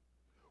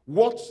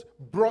 What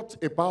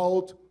brought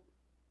about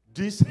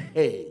this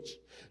hedge,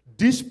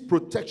 this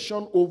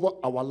protection over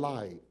our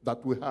life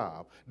that we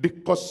have, the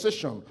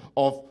possession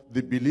of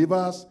the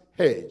believer's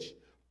hedge.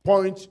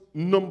 Point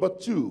number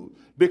 2,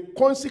 the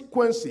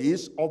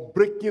consequences of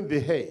breaking the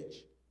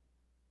hedge.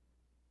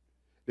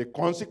 The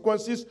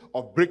consequences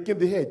of breaking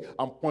the hedge.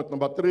 And point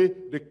number 3,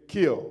 the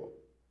cure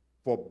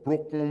for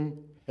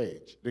broken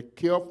hedge. The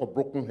cure for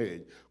broken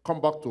hedge.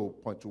 Come back to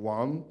point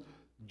 1.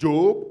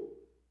 Job,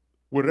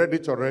 we read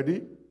it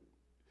already,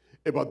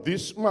 about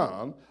this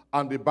man,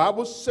 and the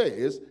Bible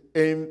says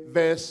in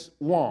verse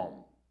 1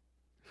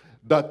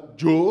 that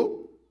Job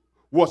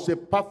was a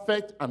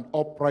perfect and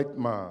upright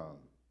man,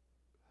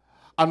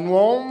 and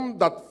one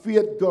that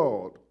feared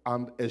God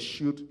and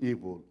eschewed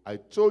evil. I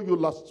told you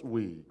last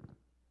week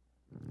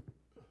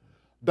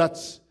that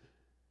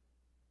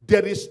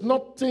there is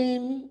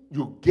nothing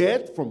you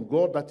get from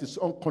God that is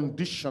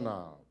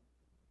unconditional.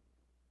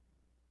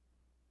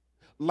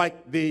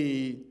 Like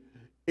the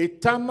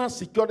eternal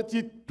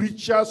security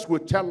preachers will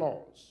tell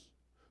us,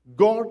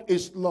 God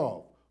is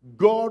love,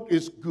 God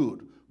is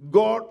good,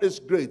 God is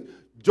great.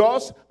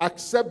 Just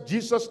accept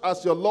Jesus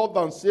as your Lord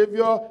and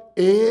Savior.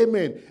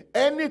 Amen.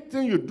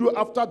 Anything you do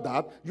after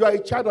that, you are a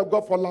child of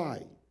God for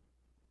life.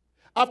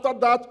 After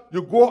that,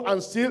 you go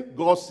and steal,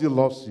 God still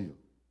loves you.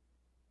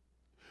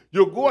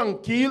 You go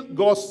and kill,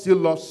 God still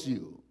loves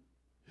you.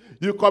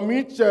 You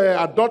commit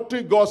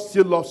adultery, God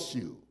still loves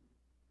you.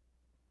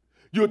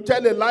 You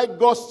tell a lie,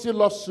 God still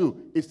loves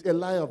you. It's a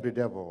lie of the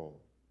devil.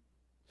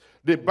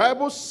 The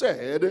Bible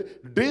said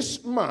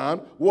this man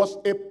was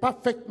a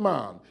perfect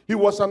man. He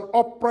was an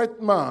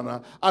upright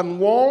man and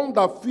one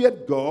that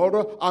feared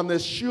God and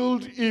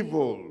eschewed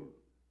evil.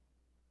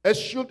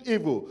 Eschewed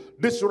evil.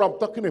 This is what I'm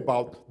talking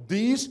about.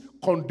 This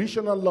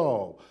conditional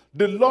love.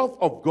 The love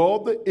of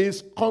God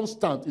is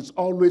constant. It's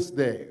always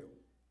there.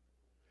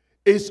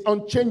 It's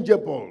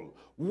unchangeable.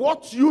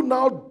 What you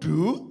now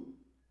do,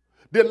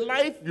 the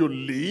life you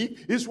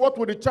live, is what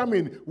will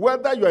determine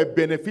whether you are a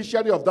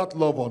beneficiary of that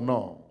love or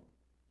not.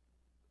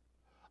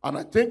 And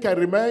I think I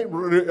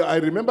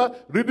remember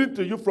reading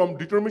to you from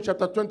Deuteronomy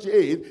chapter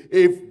 28,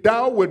 if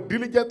thou wilt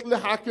diligently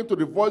hearken to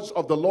the voice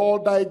of the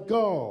Lord thy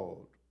God,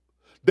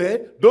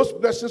 then those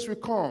blessings will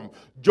come.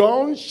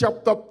 John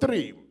chapter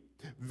 3,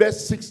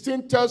 verse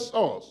 16 tells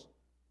us,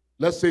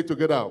 let's say it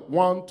together,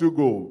 1, 2,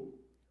 go.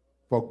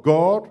 For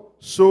God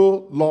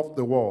so loved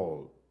the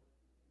world,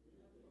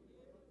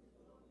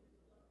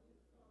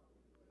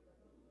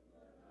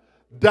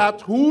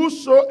 that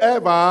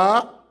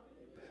whosoever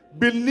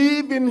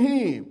believe in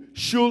him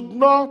should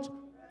not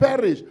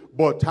perish,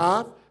 but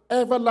have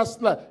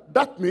everlasting life.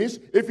 That means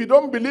if you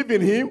don't believe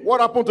in him,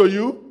 what happened to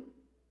you?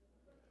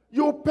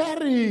 You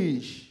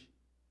perish.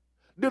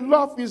 The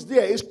love is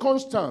there, it's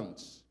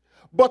constant.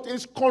 But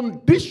it's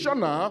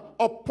conditional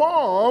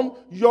upon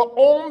your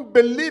own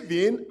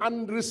believing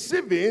and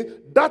receiving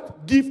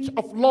that gift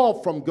of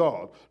love from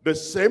God. The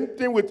same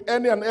thing with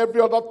any and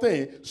every other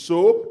thing.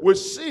 So we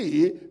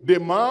see the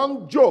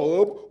man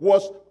Job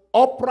was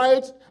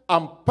upright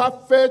and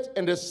perfect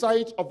in the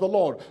sight of the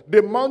Lord.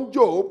 The man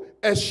Job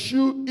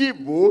eschewed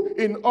evil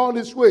in all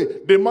his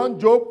way. The man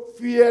Job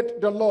feared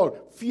the Lord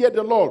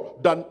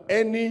than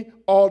any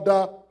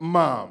other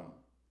man.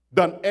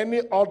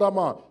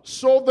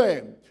 So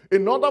then,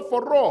 in order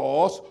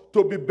for us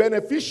to be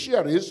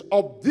beneficiaries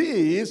of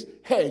this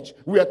hedge,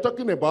 we are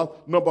talking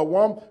about, number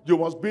one, you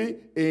must be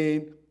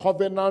in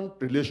covenant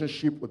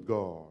relationship with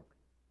God.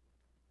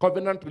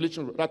 Covenant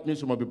relationship, that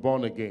means you must be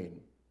born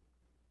again.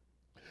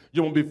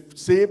 You will be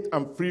saved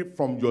and free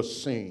from your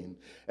sin.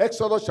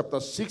 Exodus chapter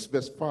 6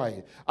 verse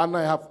 5. And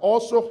I have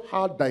also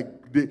heard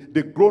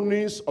the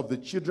groanings of the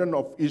children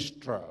of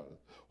Israel,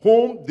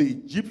 whom the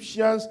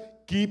Egyptians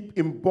keep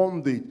in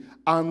bondage.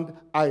 And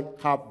I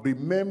have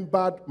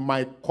remembered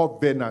my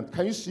covenant.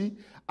 Can you see?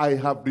 I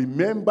have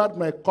remembered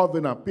my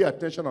covenant. Pay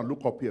attention and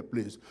look up here,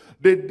 please.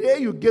 The day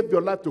you gave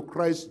your life to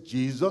Christ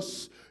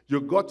Jesus, you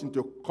got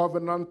into a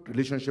covenant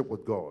relationship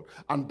with God.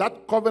 And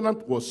that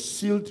covenant was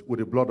sealed with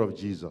the blood of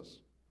Jesus.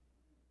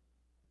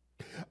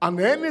 And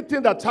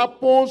anything that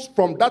happens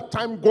from that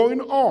time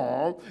going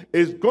on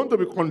is going to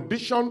be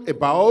conditioned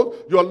about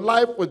your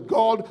life with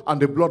God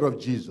and the blood of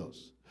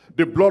Jesus.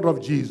 The blood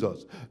of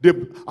Jesus.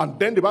 And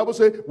then the Bible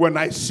says, when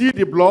I see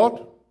the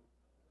blood,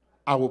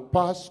 I will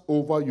pass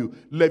over you.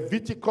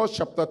 Leviticus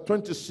chapter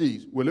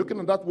 26. We're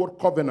looking at that word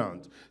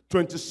covenant.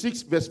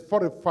 26 verse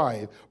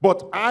 45.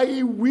 But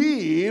I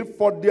will,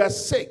 for their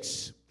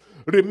sakes,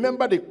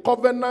 remember the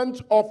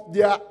covenant of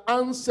their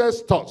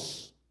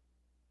ancestors,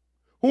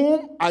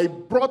 whom I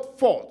brought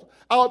forth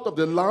out of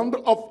the land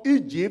of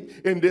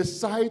Egypt in the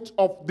sight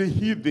of the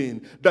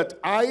heathen, that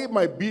I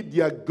might be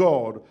their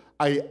God.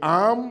 I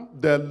am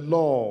the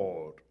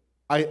Lord.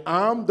 I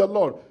am the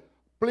Lord.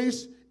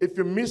 Please, if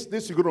you miss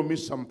this, you're going to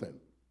miss something.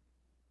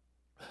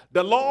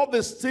 The Lord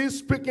is still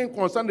speaking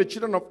concerning the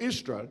children of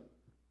Israel,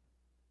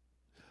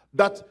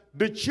 that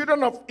the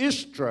children of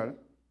Israel,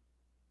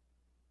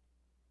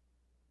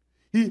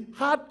 he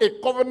had a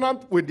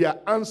covenant with their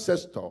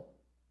ancestor.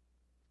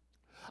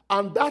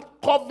 And that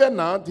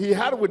covenant he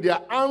had with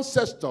their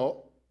ancestor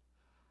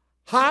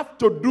have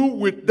to do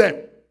with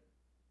them.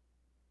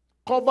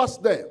 Covers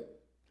them.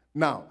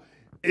 Now,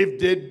 if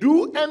they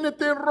do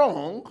anything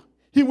wrong,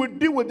 he will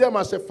deal with them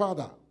as a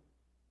father.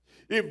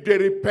 If they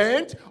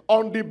repent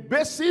on the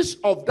basis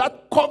of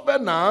that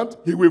covenant,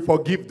 he will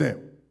forgive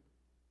them.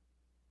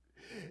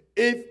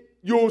 If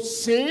you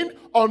sin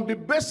on the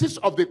basis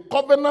of the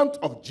covenant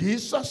of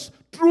Jesus,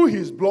 through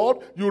his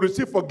blood, you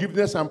receive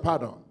forgiveness and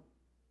pardon.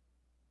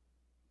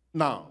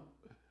 Now,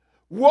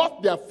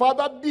 what their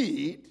father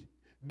did,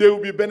 they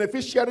will be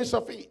beneficiaries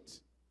of it.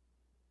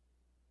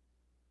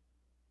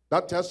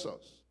 That tells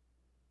us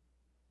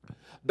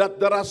that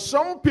there are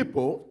some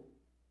people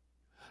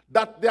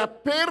that their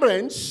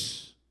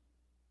parents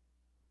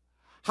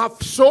have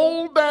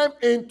sold them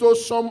into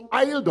some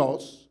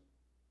idols,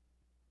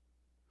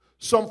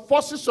 some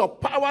forces or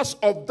powers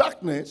of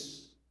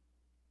darkness,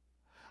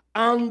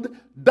 and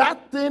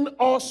that thing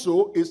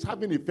also is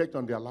having effect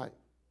on their life.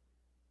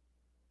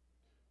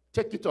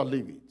 Take it or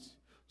leave it.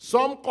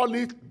 Some call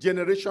it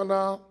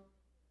generational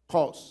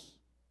curse.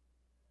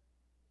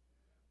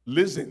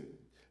 Listen,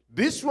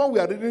 this one we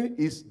are reading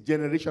is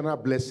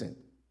generational blessing.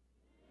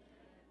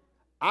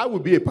 I will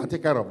be a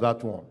partaker of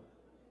that one.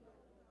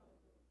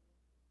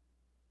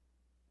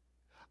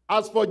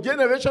 As for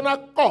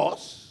generational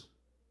curse,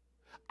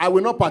 I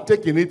will not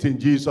partake in it in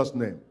Jesus'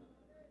 name.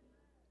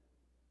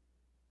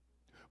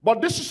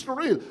 But this is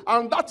real.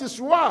 And that is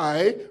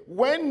why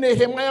when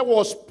Nehemiah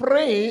was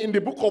praying in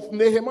the book of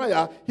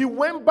Nehemiah, he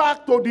went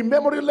back to the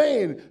memory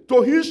lane,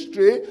 to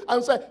history,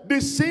 and said, the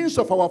sins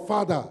of our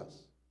fathers.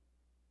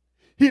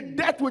 He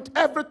dealt with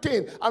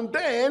everything. And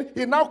then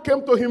he now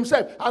came to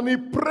himself and he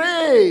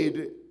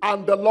prayed,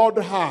 and the Lord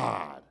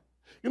heard.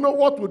 You know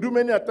what we do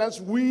many times?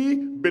 We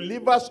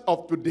believers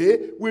of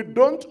today, we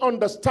don't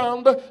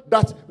understand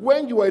that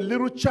when you are a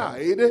little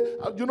child,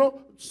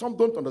 some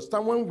don't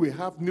understand when we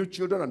have new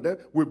children and then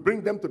we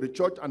bring them to the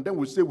church and then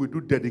we say we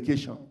do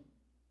dedication.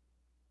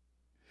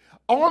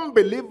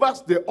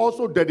 Unbelievers, they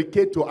also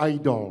dedicate to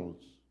idols.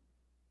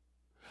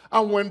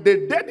 And when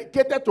they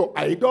dedicated to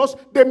idols,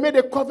 they made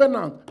a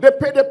covenant. They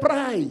paid a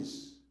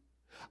price.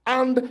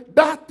 And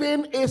that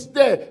thing is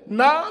there.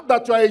 Now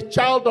that you are a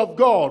child of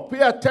God, pay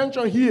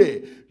attention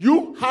here.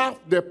 You have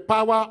the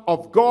power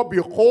of God.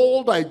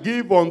 Behold, I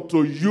give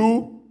unto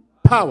you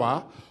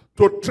power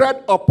to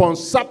tread upon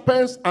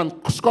serpents and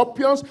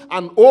scorpions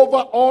and over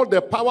all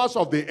the powers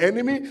of the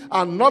enemy,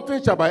 and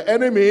nothing shall by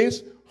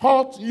enemies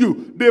hurt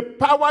you. The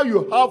power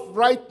you have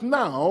right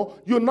now,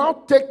 you now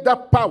take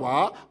that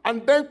power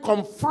and then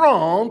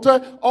confront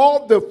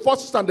all the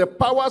forces and the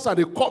powers and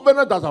the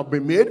covenant that have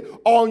been made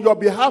on your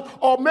behalf.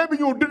 Or maybe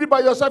you did it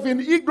by yourself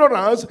in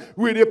ignorance.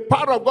 With the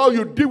power of God,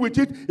 you deal with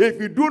it.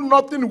 If you do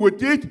nothing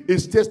with it, it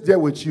stays there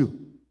with you.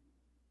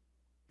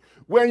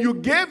 When you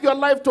gave your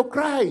life to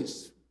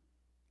Christ,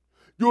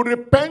 you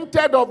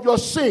repented of your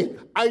sin.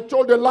 I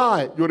told a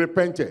lie, you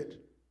repented.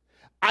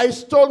 I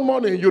stole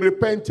money, you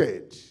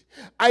repented.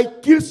 I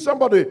killed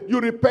somebody, you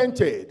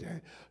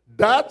repented.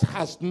 That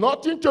has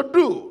nothing to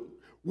do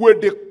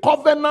with the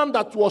covenant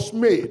that was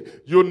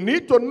made. You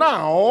need to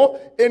now,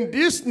 in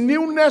this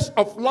newness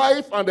of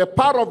life and the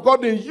power of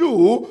God in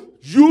you,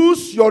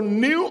 use your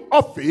new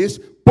office,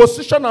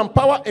 position, and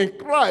power in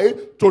Christ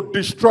to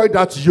destroy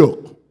that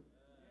yoke.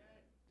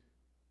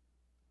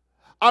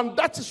 And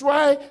that is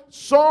why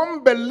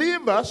some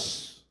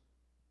believers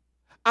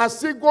are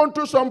still going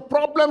through some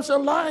problems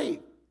in life.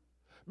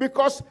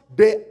 Because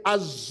they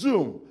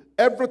assume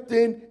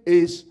everything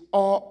is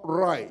all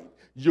right.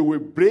 You will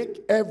break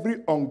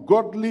every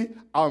ungodly,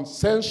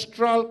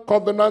 ancestral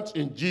covenant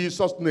in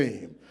Jesus'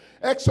 name.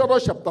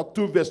 Exodus chapter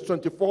 2 verse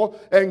 24.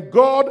 And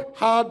God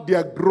heard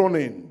their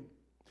groaning.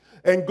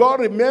 And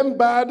God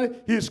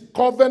remembered his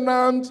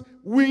covenant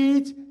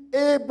with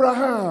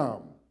Abraham,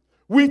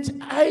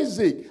 with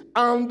Isaac,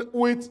 and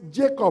with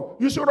Jacob.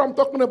 You see what I'm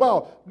talking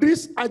about?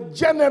 These are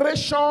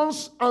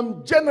generations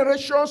and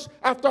generations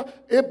after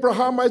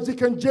Abraham,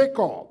 Isaac, and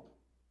Jacob.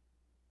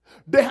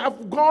 They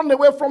have gone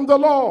away from the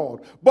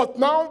Lord. But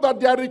now that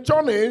they are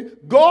returning,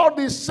 God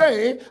is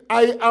saying,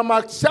 I am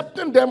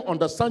accepting them.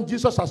 Understand,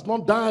 Jesus has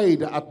not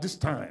died at this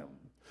time.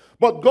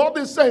 But God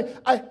is saying,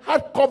 I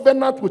had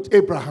covenant with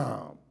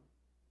Abraham.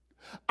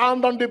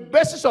 And on the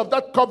basis of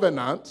that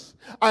covenant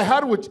I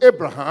had with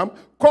Abraham,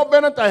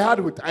 covenant I had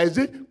with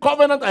Isaac,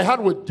 covenant I had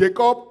with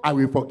Jacob, I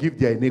will forgive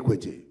their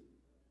iniquity.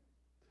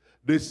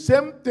 The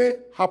same thing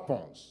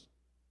happens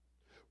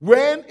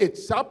when it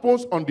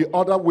happens on the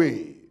other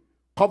way.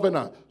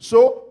 Covenant.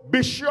 So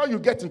be sure you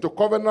get into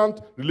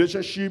covenant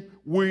relationship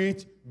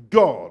with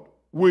God.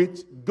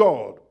 With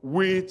God.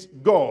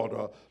 With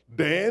God.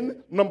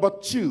 Then, number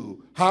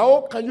 2,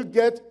 how can you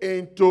get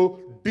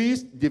into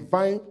this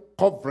divine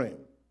covering?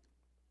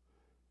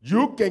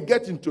 You can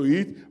get into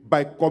it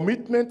by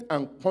commitment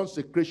and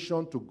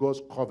consecration to God's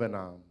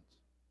covenant.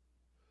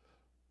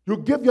 You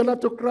gave your life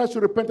to Christ,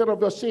 you repented of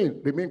your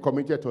sin, remain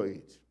committed to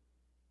it.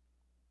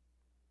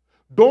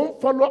 Don't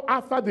follow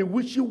after the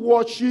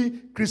wishy-washy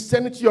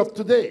Christianity of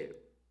today.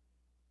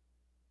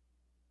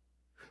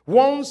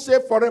 Once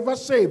saved, forever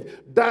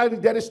saved.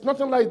 There is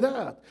nothing like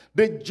that.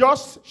 The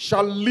just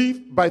shall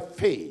live by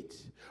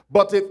faith.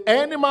 But if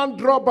any man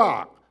draw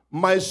back,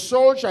 my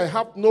soul shall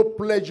have no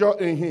pleasure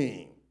in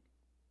him.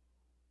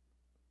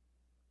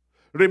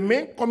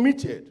 Remain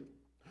committed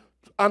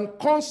and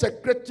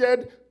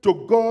consecrated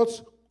to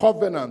God's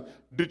covenant.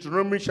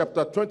 Deuteronomy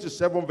chapter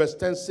 27 verse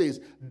 10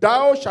 says,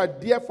 thou shalt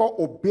therefore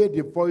obey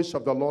the voice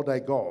of the Lord thy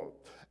God,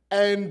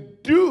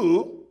 and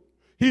do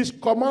his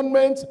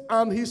commandments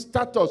and his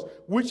statutes,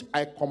 which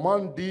I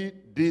command thee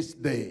this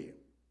day.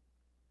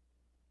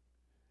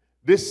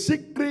 The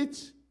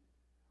secret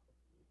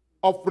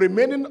of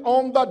remaining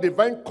under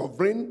divine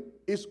covering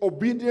is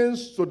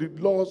obedience to the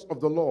laws of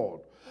the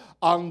Lord.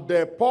 And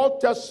Paul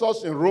tells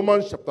us in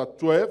Romans chapter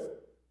 12,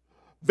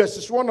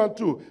 verses 1 and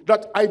 2,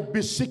 that I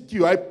beseech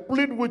you, I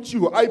plead with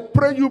you, I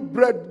pray you,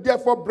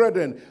 therefore,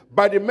 brethren,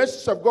 by the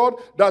mercies of God,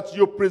 that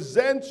you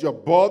present your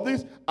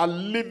bodies a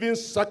living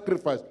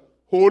sacrifice,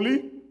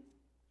 holy,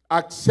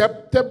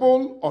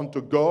 acceptable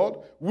unto God,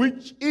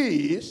 which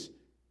is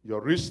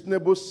your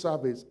reasonable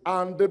service.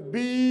 And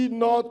be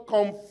not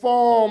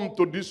conformed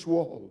to this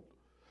world,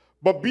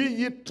 but be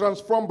ye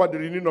transformed by the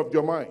renewing of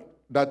your mind,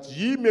 that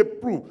ye may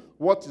prove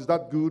what is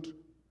that good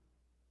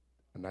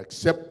and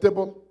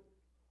acceptable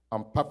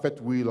and perfect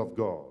will of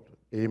God.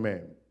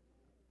 Amen.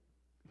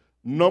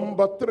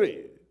 Number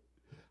 3,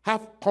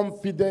 have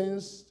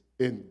confidence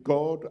in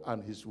God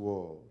and his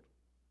word.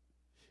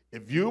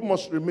 If you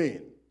must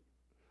remain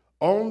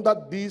under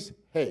this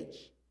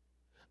hedge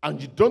and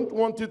you don't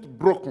want it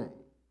broken,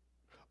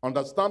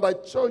 understand, I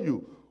tell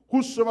you,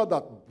 whosoever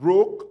that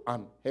broke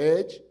an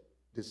hedge,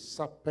 the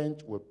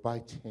serpent will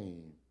bite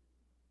him.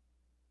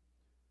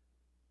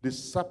 The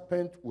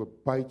serpent will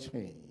bite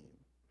him.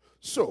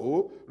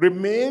 So,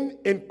 remain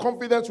in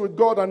confidence with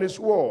God and his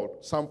word.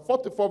 Psalm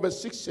 44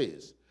 verse 6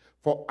 says,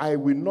 for I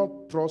will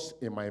not trust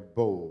in my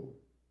bow,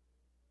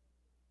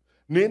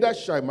 neither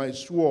shall my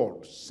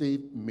sword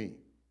save me.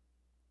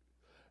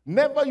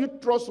 Never you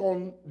trust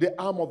on the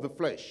arm of the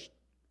flesh.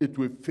 It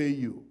will fail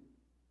you.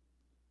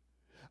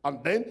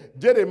 And then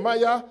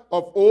Jeremiah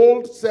of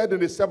old said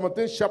in the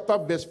 17th chapter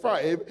verse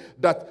 5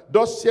 that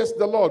thus says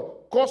the Lord,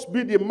 cursed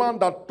be the man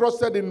that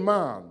trusted in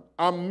man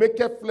and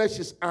maketh flesh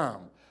his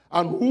arm,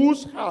 and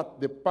whose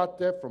heart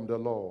departed from the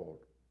Lord.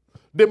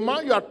 The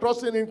man you are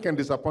trusting in can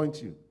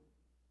disappoint you,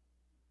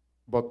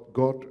 but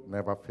God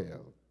never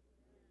fails.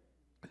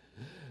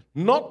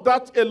 Not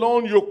that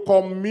alone, you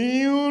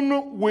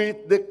commune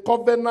with the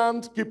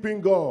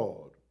covenant-keeping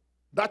God.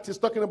 That is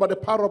talking about the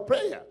power of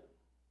prayer.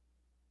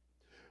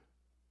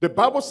 The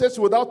Bible says,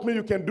 without me,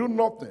 you can do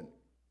nothing.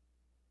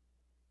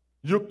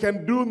 You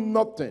can do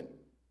nothing.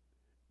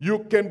 You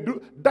can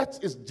do, that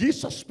is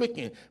Jesus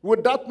speaking.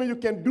 Without me, you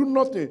can do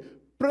nothing.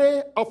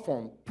 Pray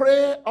often.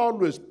 Pray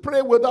always.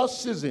 Pray without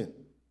ceasing.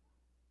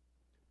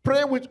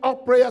 Pray with all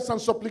prayers and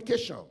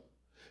supplication.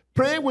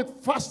 Pray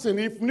with fasting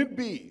if need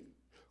be.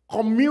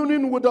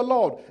 Communing with the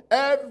Lord.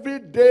 Every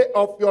day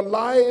of your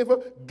life,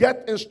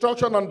 get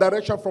instruction and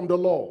direction from the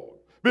Lord.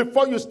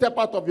 Before you step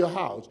out of your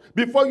house,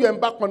 before you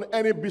embark on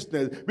any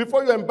business,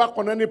 before you embark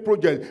on any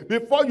project,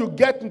 before you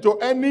get into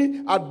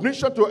any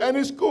admission to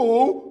any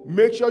school,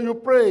 make sure you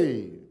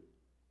pray.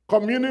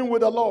 Communing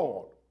with the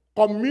Lord.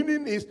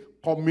 Communing is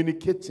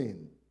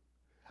communicating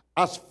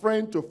as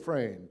friend to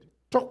friend.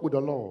 Talk with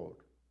the Lord.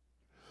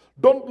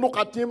 Don't look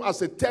at him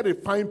as a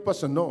terrifying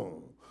person,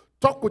 no.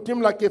 Talk with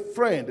him like a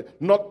friend.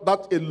 Not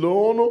that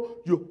alone,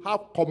 you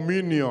have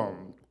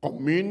communion.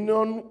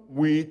 Communion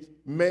with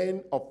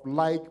men of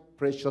like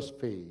precious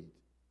faith.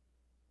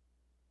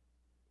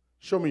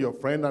 Show me your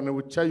friend and I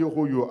will tell you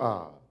who you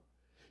are.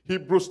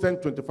 Hebrews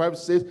 10:25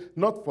 says,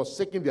 not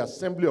forsaking the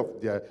assembly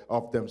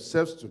of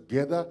themselves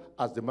together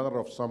as the manner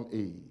of some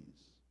is.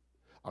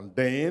 And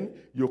then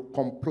you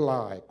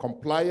comply.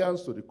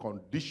 Compliance to the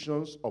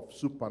conditions of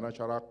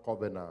supernatural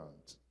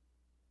covenant.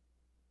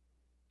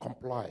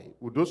 Comply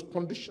with those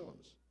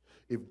conditions.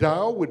 If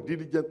thou wilt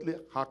diligently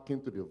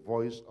hearken to the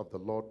voice of the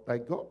Lord thy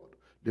God,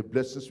 the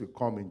blessings will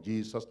come in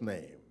Jesus'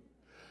 name.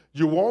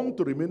 You want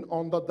to remain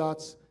under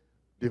that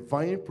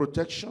divine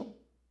protection?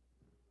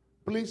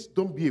 Please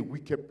don't be a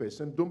wicked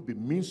person. Don't be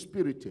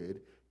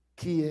mean-spirited.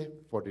 Care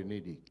for the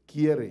needy.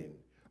 Caring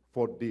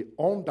for the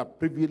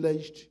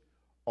underprivileged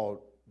or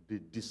the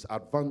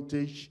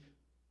disadvantaged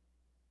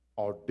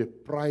or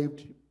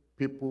deprived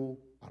people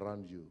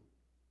around you.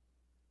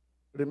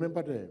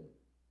 Remember them.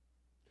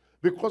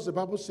 Because the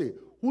Bible says,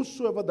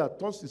 whosoever that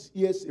turns his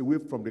ears away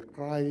from the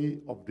cry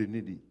of the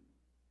needy,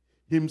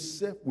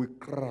 himself will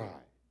cry,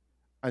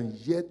 and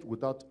yet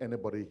without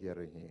anybody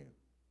hearing him,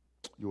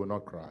 you will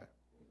not cry.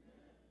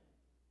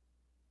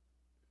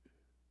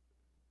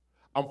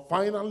 And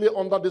finally,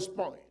 under this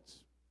point,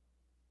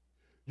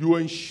 you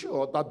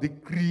ensure that the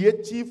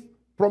creative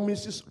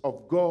promises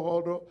of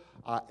God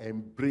are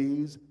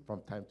embraced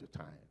from time to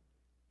time.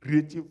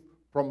 Creative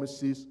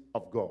promises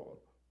of God.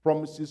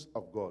 Promises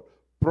of God.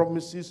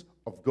 Promises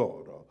of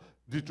God.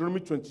 Deuteronomy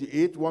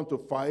 28,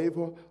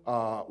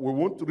 1-5. We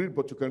won't read,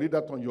 but you can read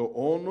that on your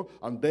own.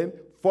 And then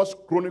 1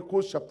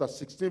 Chronicles chapter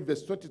 16,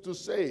 verse 22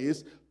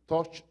 says,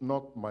 touch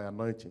not my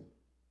anointing,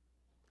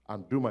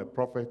 and do my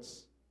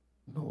prophets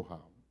no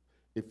harm.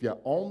 If you're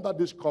under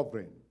this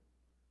covering,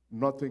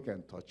 nothing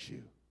can touch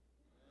you.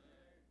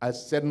 I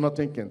said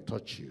nothing can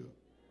touch you.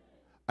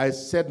 I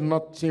said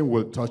nothing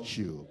will touch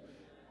you.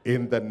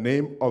 In the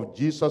name of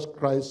Jesus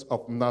Christ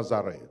of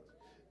Nazareth.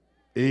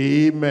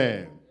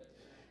 Amen.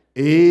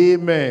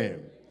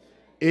 Amen.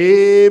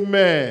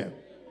 Amen.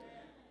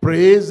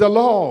 Praise the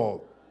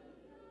Lord.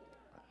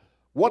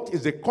 What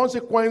is the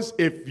consequence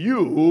if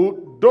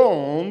you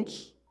don't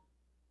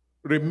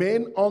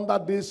remain under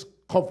this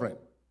covering?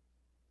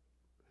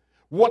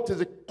 What is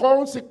the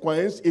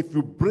consequence if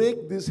you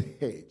break this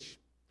hedge?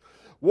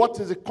 What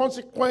is the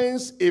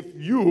consequence if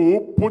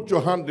you put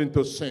your hand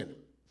into sin?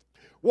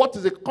 What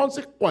is the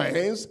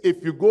consequence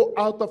if you go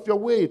out of your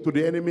way to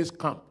the enemy's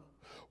camp?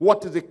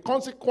 What is the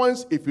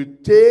consequence if you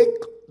take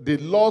the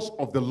laws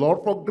of the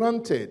Lord for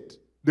granted?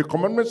 The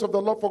commandments of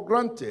the Lord for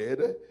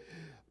granted.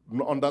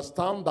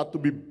 Understand that to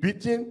be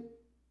beaten,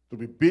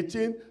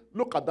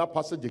 look at that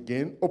passage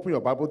again. Open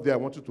your Bible there. I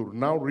want you to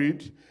now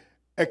read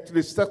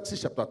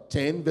Ecclesiastes chapter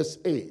 10, verse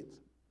 8.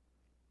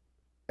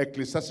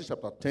 Ecclesiastes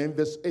chapter 10,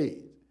 verse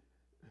 8.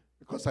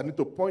 Because I need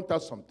to point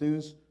out some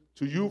things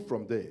to you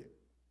from there.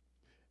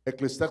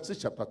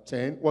 Ecclesiastes chapter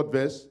 10, what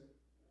verse?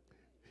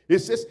 It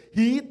says,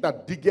 he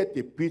that diggeth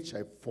a pit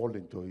shall fall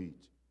into it.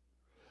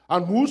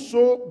 And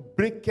whoso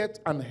breaketh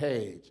an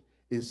hedge,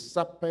 a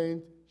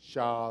serpent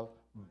shall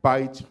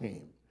bite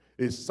him.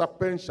 A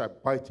serpent shall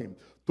bite him.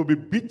 To be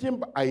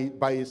bitten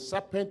by a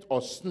serpent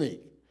or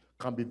snake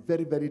can be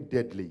very, very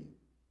deadly.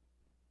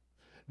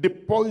 The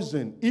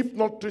poison, if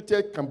not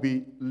treated, can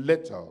be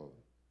lethal.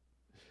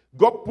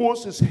 God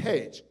puts his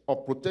hedge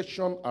of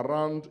protection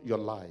around your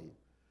life.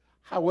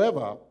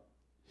 However,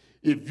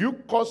 if you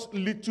cause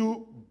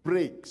little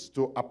breaks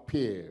to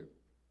appear,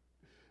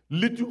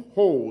 little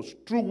holes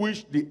through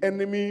which the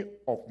enemy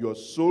of your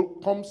soul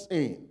comes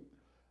in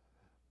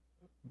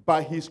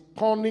by his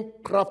cunning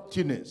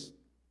craftiness,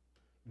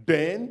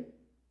 then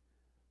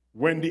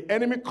when the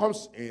enemy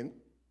comes in,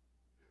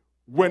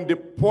 when the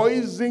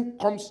poison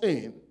comes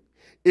in,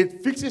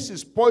 it fixes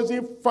his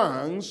poison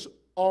fangs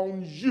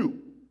on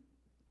you,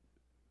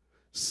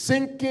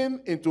 sinking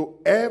into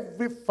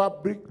every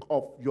fabric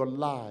of your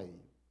life,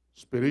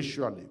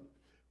 spiritually,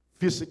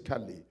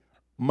 physically,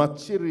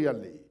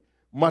 materially,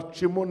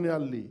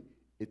 matrimonially.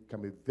 It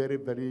can be very,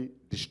 very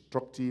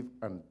destructive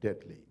and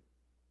deadly.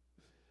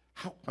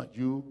 How can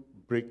you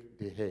break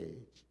the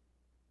hedge?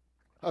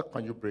 How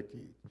can you break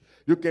it?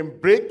 You can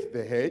break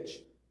the hedge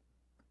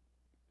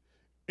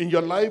in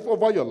your life,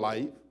 over your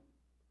life,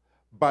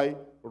 by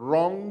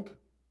wrong,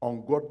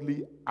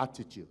 ungodly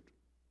attitude.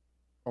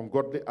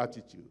 Ungodly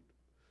attitude.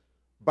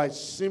 By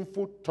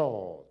sinful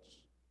thoughts.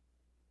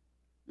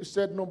 You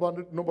said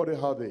nobody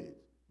had it,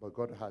 but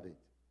God had it.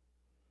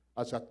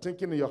 As you're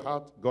thinking in your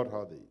heart, God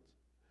had it.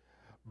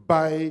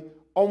 By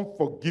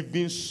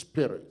unforgiving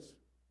spirit.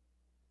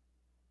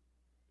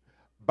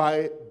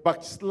 By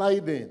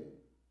backsliding.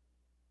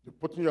 You're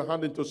putting your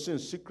hand into sin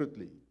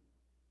secretly.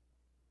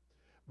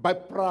 By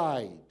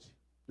pride.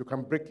 You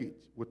can break it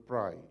with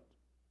pride.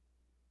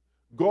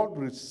 God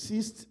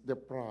resists the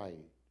proud.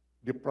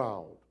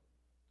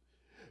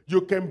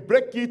 You can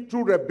break it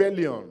through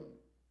rebellion,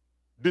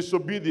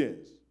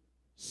 disobedience,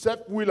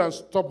 self-will and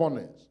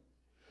stubbornness.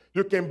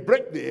 You can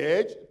break the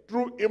edge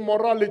through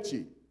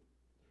immorality.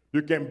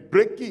 You can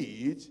break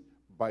it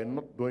by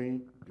not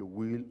doing the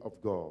will of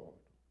God.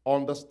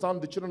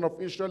 Understand the children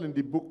of Israel in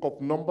the book of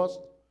Numbers,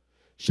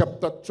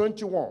 chapter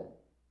 21,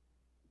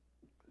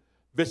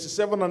 verses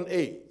 7 and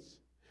 8.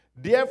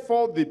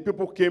 Therefore the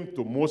people came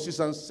to Moses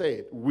and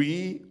said,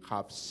 we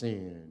have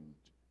sinned.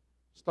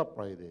 Stop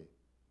right there.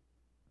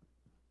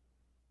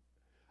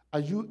 Are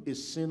you a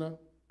sinner?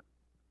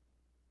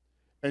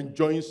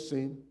 Enjoying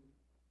sin?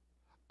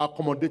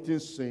 Accommodating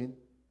sin?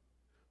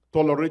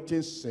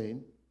 Tolerating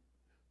sin?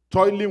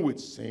 Toiling with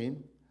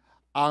sin?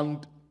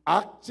 And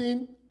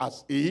acting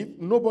as if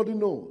nobody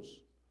knows,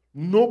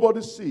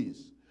 nobody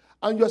sees,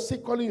 and you're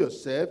still calling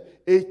yourself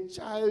a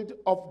child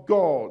of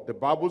God. The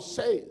Bible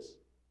says,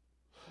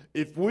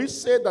 if we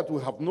say that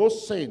we have no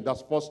sin,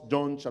 that's 1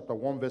 John chapter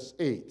 1 verse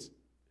 8.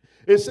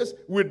 It says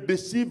we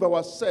deceive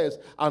ourselves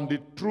and the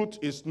truth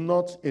is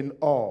not in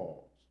us.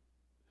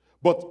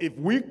 But if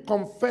we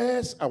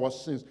confess our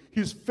sins,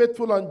 he's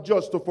faithful and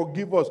just to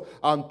forgive us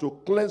and to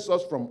cleanse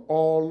us from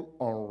all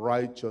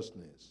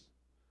unrighteousness.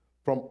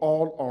 From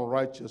all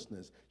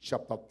unrighteousness.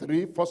 Chapter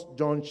 3, 1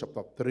 John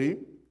chapter 3,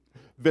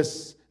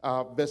 verse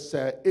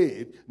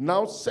 8,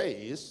 now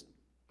says,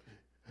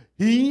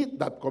 he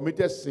that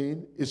committed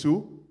sin is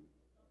who?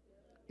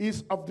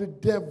 Is of the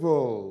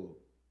devil.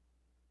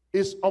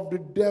 Is of the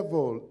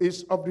devil.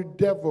 Is of the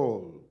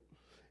devil.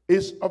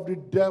 Is of the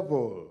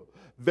devil.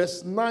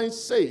 Verse 9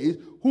 says,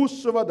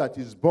 whosoever that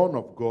is born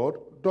of God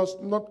does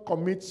not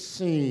commit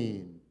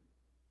sin.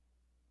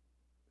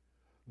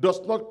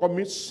 Does not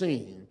commit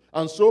sin.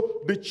 And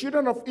so the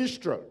children of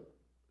Israel,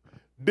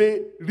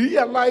 they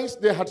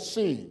realized they had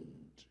sinned.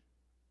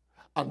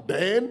 And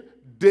then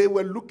they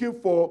were looking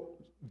for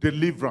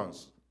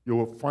deliverance. You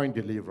will find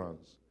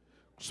deliverance.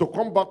 So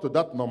come back to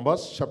that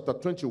Numbers chapter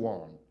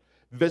 21,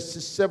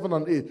 verses 7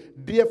 and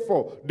 8.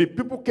 Therefore, the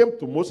people came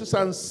to Moses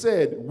and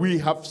said, we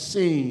have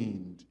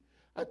sinned.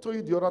 I told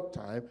you the other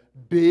time,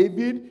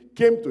 David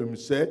came to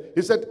himself.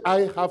 He said,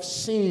 I have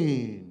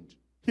sinned.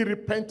 He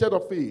repented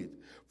of it.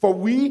 For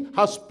we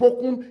have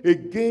spoken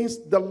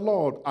against the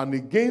Lord and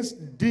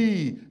against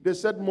thee. They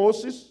said,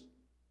 Moses,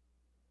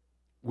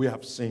 we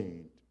have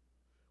sinned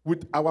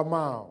with our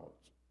mouth.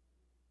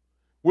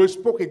 We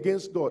spoke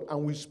against God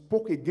and we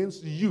spoke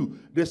against you,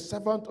 the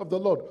servant of the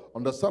Lord.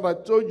 Understand, I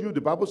told you, the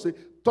Bible says,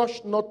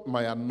 touch not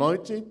my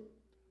anointing.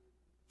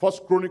 1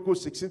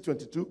 Chronicles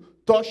 16:22.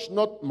 Touch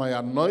not my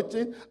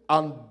anointing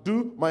and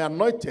do my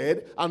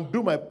anointed and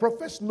do my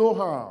prophets no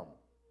harm.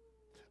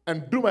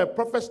 And do my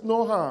prophets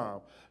no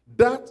harm.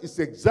 That is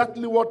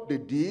exactly what they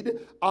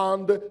did,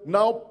 and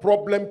now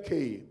problem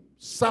came.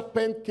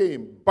 Serpent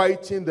came,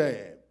 biting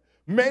them.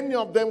 Many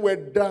of them were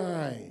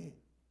dying.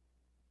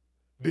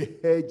 The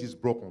hedge is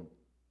broken.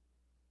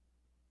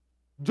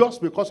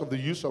 Just because of the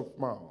use of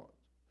mouth.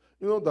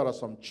 You know, there are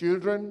some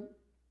children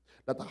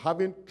that are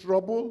having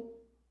trouble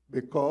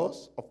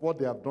because of what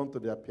they have done to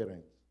their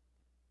parents.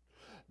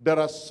 There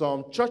are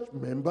some church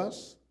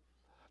members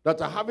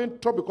that are having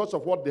trouble because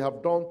of what they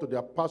have done to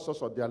their pastors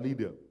or their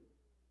leader.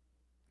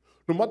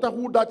 No matter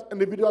who that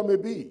individual may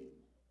be.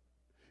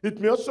 It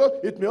may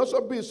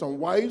also be some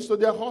wives to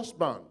their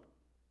husband.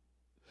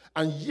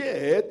 And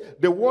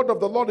yet, the word of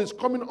the Lord is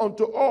coming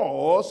unto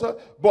us,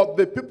 but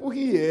the people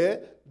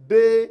here,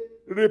 they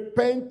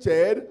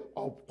repented,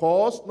 of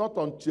course, not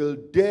until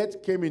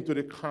death came into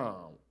the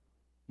camp.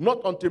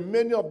 Not until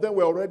many of them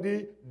were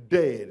already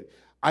dead.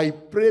 I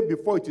pray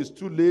before it is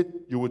too late,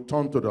 you will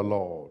turn to the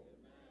Lord.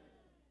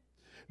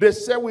 They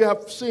said, we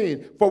have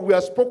sinned, for we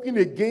have spoken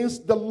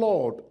against the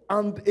Lord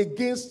and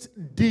against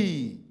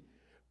thee.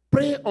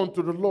 Pray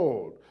unto the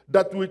Lord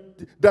that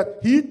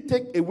he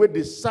take away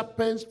the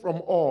serpents from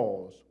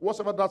us,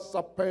 whatever that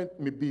serpent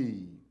may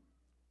be.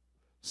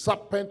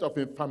 Serpent of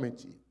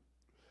infirmity,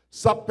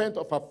 serpent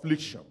of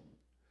affliction,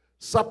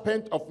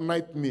 serpent of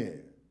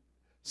nightmare,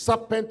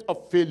 serpent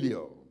of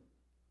failure,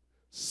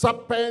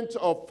 serpent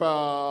of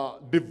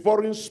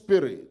devouring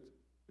spirit,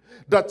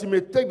 that he may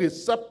take the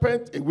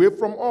serpent away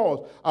from us.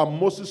 And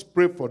Moses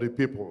prayed for the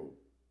people.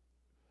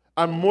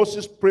 And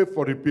Moses prayed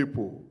for the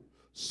people.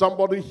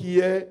 Somebody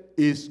here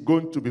is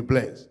going to be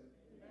blessed.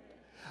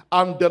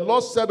 And the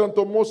Lord said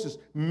unto Moses,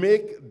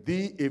 make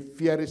thee a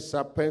fiery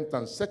serpent,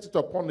 and set it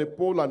upon a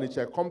pole, and it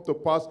shall come to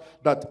pass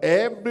that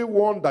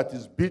everyone that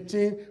is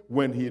bitten,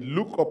 when he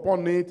look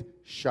upon it,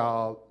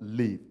 shall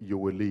live. You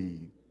will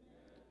live.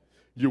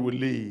 You will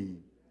live.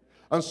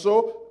 And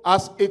so,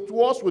 as it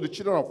was with the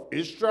children of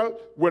Israel,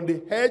 when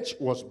the hedge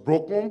was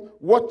broken,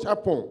 what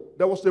happened?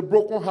 There was a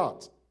broken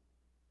heart.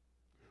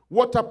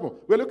 What happened?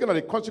 We're looking at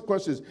the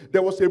consequences.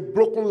 There was a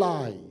broken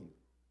life.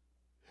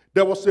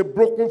 There was a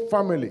broken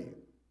family.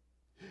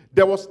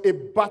 There was a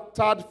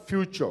battered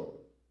future.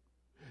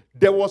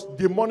 There was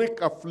demonic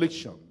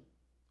affliction.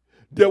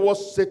 There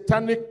was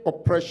satanic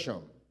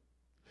oppression.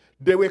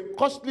 There were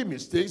costly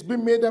mistakes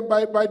being made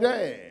by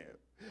them.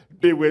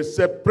 They were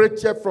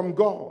separated from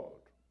God.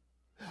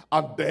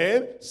 And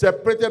then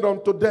separated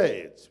unto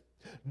death.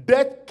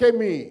 Death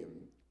came in.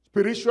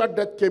 Spiritual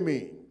death came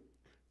in.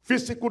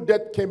 Physical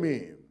death came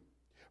in.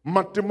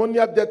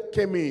 Matrimonial death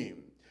came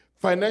in.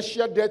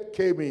 Financial death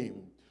came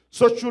in.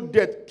 Social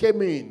death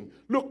came in.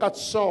 Look at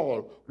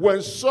Saul.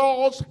 When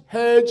Saul's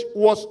hedge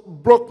was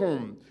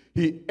broken,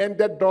 he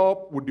ended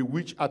up with the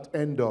witch at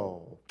Endor.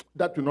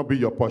 That will not be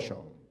your portion.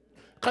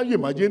 Can you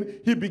imagine?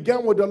 He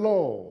began with the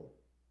Lord.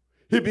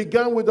 He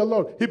began with the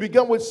Lord. He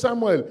began with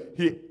Samuel.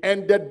 He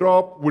ended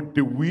up with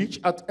the witch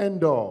at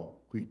Endor.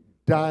 He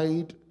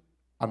died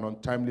an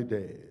untimely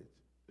death.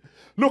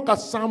 Look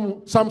at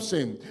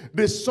Samson,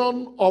 the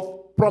son of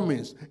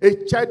promise, a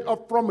child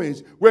of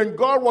promise. When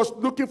God was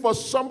looking for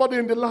somebody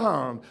in the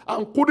land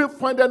and couldn't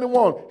find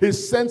anyone, he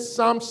sent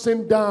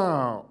Samson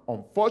down.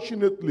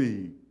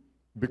 Unfortunately,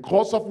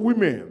 because of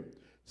women,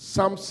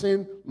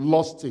 Samson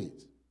lost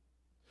it.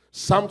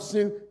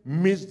 Samson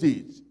missed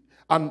it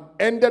and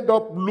ended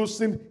up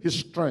losing his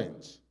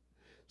strength.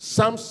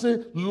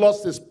 Samson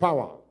lost his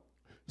power.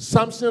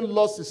 Samson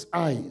lost his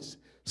eyes.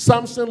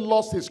 Samson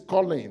lost his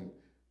calling.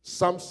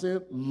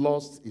 Samson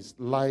lost his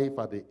life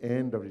at the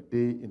end of the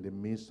day in the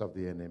midst of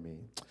the enemy.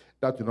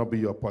 That will not be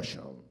your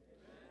portion.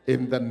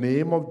 In the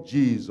name of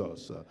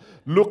Jesus.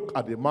 Look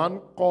at the man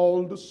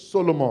called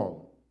Solomon.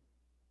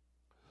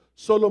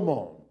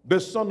 Solomon, the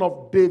son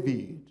of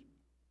David.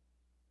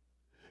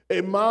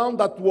 A man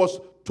that was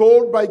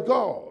told by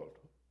God,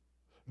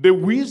 the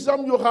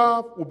wisdom you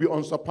have will be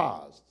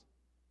unsurpassed.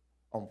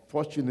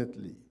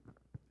 Unfortunately,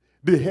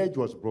 the hedge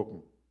was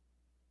broken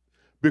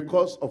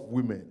because of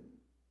women.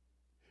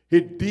 He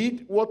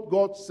did what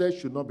God said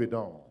should not be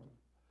done,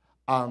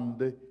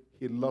 and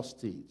he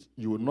lost it.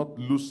 You will not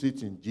lose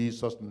it in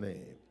Jesus'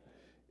 name.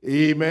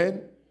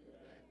 Amen.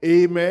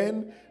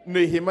 Amen.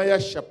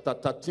 Nehemiah chapter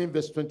 13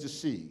 verse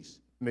 26.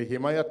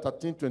 Nehemiah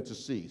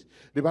 13:26.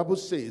 The Bible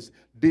says,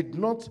 did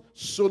not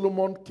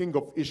Solomon king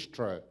of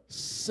Israel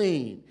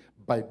sin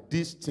by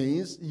these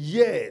things?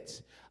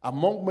 Yet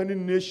among many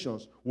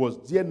nations was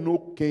there no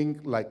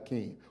king like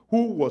him,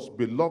 who was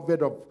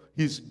beloved of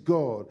his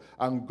God,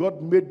 and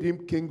God made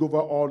him king over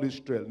all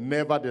Israel.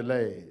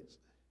 Nevertheless,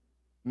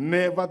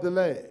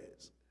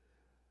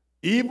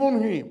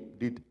 even him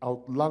did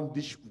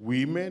outlandish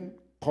women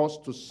cause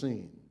to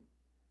sin.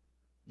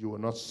 You will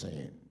not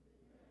sin.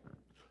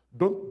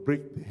 Don't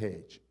break the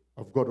hedge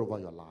of God over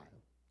your life.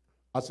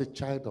 As a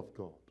child of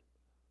God,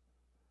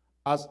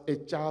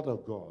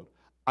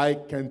 I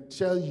can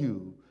tell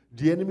you,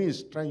 the enemy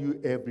is trying you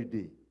every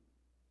day.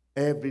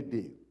 Every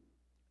day.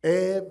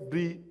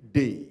 Every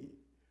day.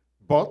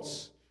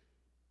 But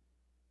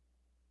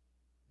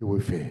you will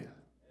fail.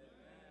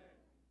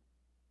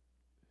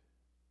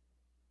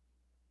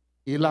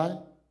 Eli,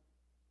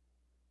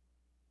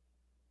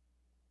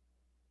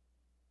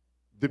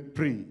 the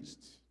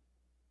priest,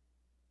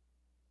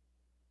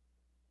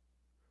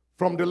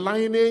 from the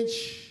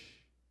lineage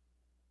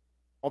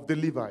of the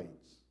Levites,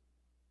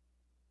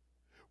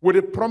 with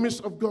the promise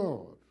of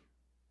God.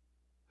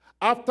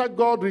 After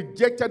God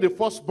rejected the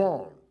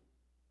firstborn,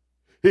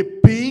 he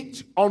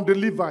picked on the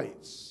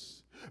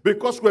Levites.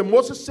 Because when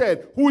Moses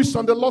said, who is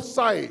on the Lord's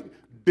side?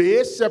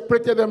 They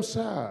separated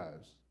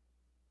themselves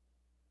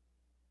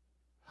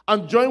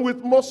and joined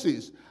with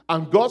Moses.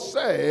 And God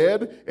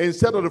said,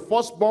 instead of the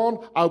firstborn,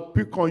 I'll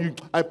pick on you.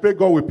 I pray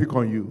God will pick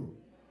on you.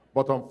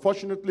 But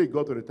unfortunately, it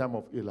got to the time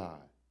of Eli.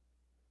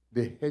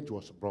 The hedge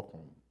was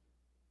broken.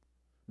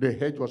 The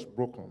hedge was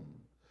broken.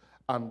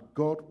 And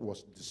God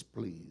was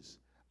displeased.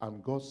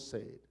 And God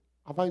said,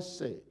 have I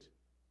said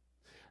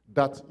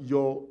that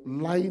your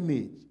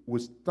lineage will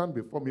stand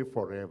before me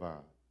forever?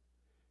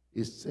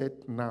 He said,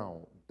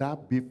 now,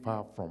 that be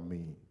far from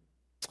me.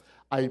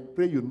 I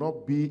pray you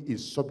not be a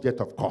subject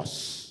of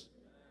curse.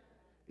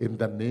 In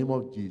the name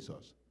of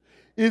Jesus.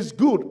 It's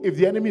good if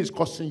the enemy is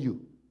cursing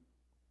you.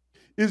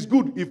 It's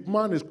good if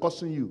man is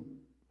cursing you.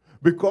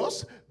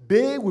 Because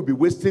they will be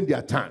wasting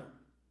their time.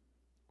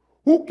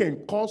 Who can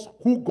curse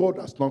who God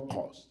has not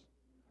cursed?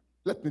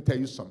 Let me tell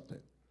you something.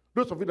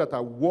 Those of you that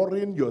are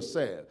worrying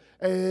yourself,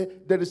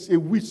 there is a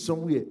witch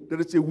somewhere. There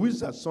is a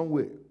wizard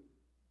somewhere.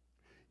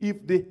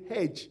 If the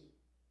hedge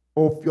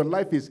of your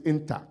life is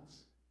intact,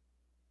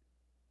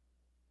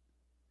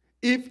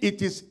 if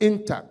it is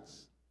intact,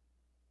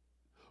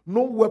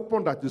 no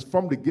weapon that is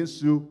formed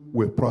against you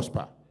will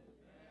prosper.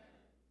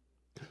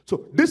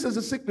 So this is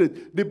the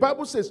secret. The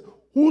Bible says,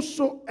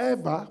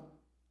 whosoever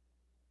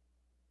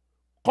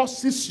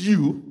curses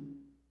you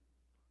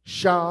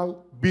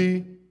shall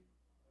be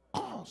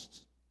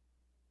cursed.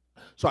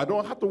 So I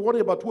don't have to worry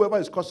about whoever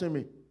is cursing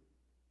me.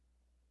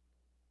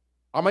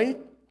 Am I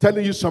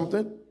telling you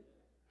something?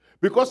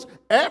 Because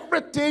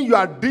everything you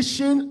are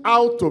dishing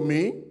out to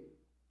me,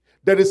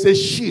 there is a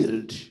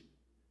shield.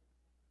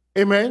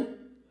 Amen?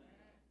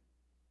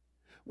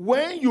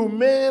 When you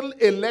mail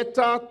a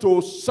letter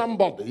to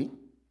somebody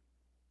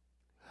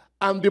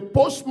and the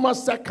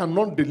postmaster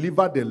cannot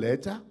deliver the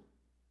letter,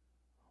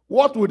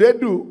 what will they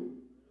do?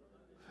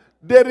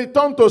 They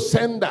return to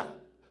sender.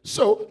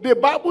 So the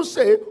Bible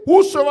says,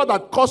 whosoever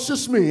that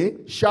curses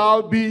me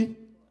shall be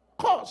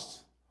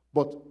cursed.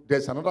 But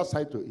there's another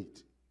side to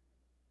it.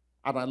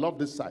 And I love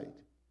this side.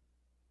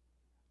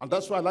 And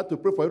that's why I like to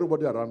pray for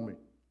everybody around me.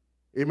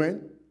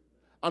 Amen?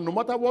 And no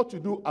matter what you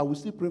do, I will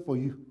still pray for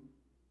you.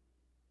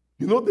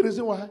 You know the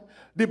reason why?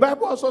 The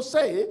Bible also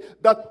says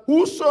that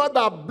whosoever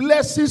that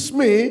blesses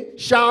me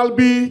shall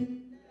be.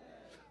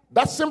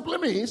 That simply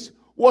means,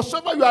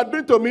 whatsoever you are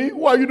doing to me,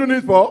 who are you doing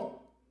it for?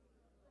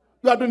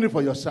 You are doing it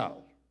for yourself.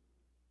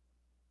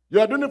 You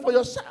are doing it for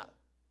yourself.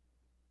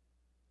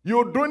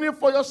 You're doing it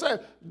for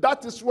yourself.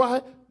 That is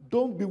why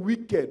don't be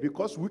wicked,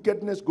 because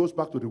wickedness goes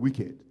back to the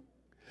wicked.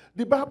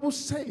 The Bible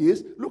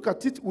says, look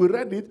at it, we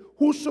read it,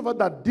 whosoever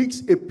that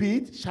digs a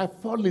pit shall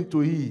fall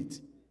into it.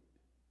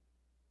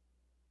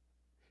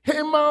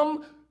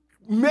 Haman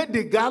made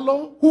the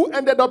gallows. Who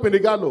ended up in the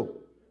gallows?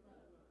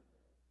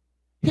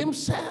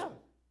 Himself.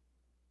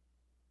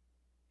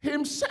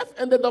 Himself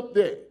ended up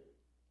there.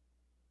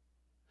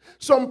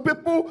 Some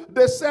people,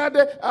 they said,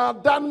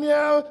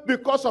 Daniel,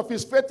 because of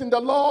his faith in the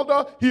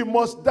Lord, he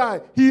must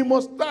die. He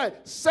must die.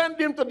 Send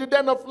him to the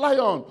den of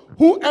lions.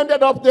 Who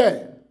ended up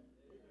there?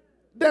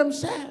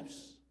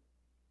 Themselves.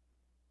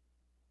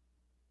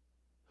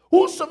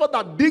 Whosoever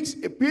that digs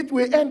a pit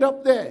will end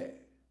up there.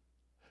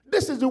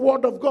 This is the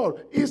word of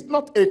God. It's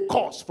not a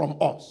curse from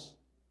us.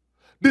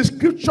 The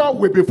scripture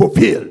will be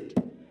fulfilled.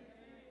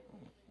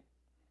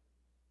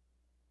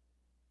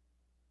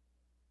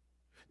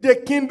 They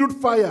kindled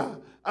fire.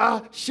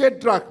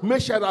 Shadrach,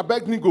 Meshach, and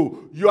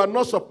Abednego, you are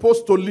not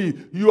supposed to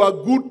live. You are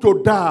good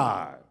to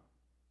die.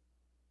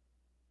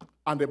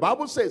 And the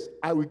Bible says,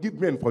 I will give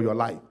men for your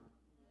life.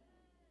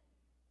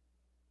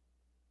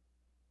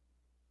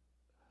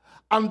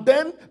 And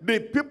then the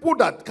people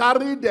that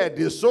carried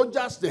the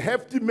soldiers, the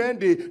hefty men,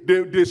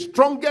 the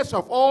strongest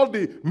of all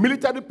the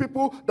military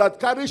people that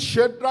carried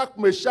Shadrach,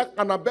 Meshach,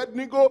 and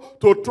Abednego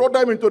to throw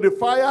them into the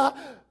fire,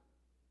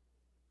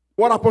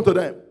 what happened to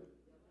them?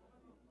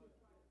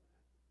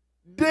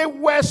 They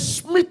were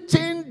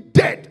smitten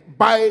dead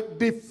by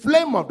the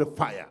flame of the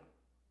fire.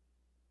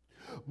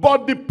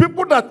 But the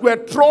people that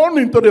were thrown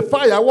into the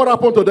fire, what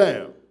happened to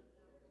them?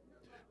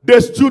 They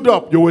stood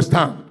up. You will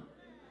stand.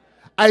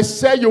 I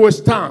say you will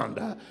stand.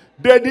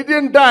 They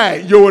didn't die.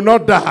 You will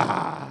not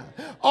die.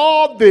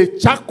 All the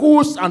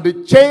shackles and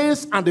the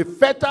chains and the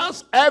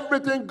fetters,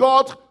 everything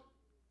got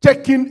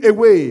taken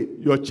away.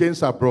 Your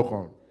chains are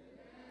broken.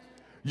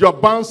 Your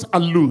bonds are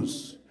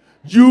loose.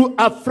 You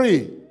are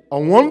free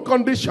on one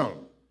condition.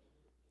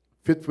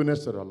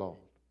 Faithfulness to the Lord.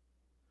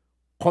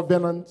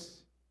 Covenant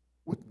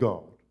with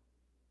God.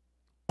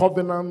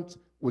 Covenant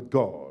with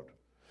God.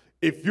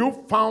 If you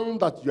found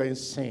that you are in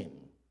sin,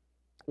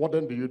 what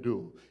then do you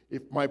do?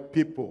 If my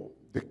people,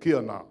 the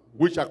Kiyana,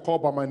 which are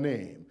called by my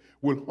name,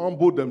 will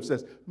humble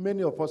themselves.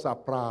 Many of us are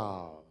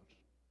proud.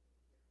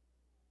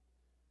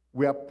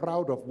 We are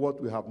proud of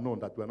what we have known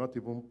that we are not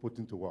even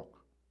putting to work.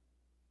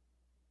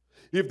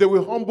 If they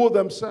will humble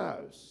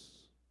themselves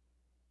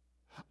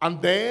and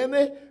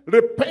then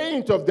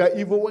repent of their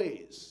evil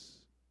ways.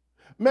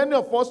 Many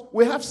of us,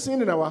 we have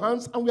sin in our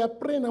hands and we are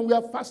praying and we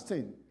are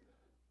fasting.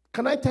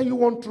 Can I tell you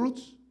one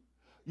truth?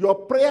 Your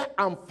prayer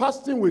and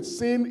fasting with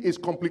sin is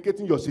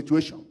complicating your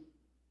situation.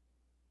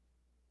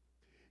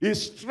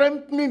 It's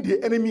strengthening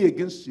the enemy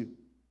against you.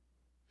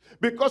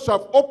 Because you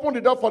have opened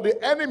the door for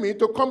the enemy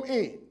to come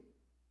in.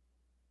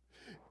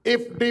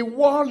 If the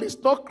wall is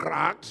not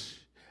cracked,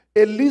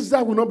 a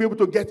lizard will not be able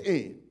to get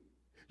in.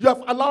 You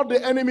have allowed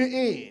the enemy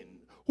in.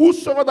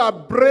 Whosoever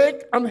that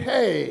break and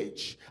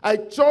hedge, I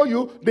tell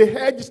you, the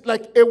hedge is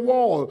like a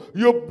wall.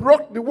 You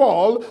broke the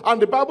wall,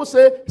 and the Bible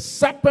says,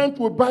 serpent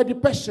will bite the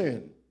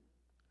person.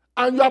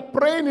 And you are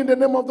praying in the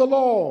name of the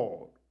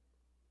Lord.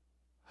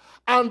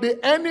 And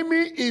the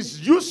enemy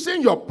is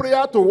using your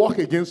prayer to work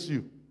against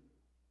you.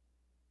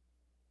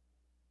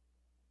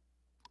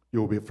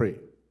 You will be free.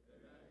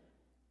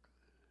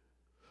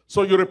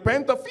 So you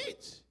repent of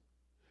it.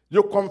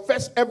 You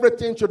confess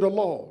everything to the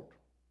Lord.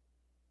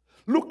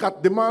 Look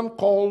at the man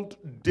called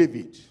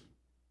David.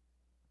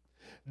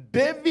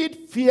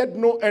 David feared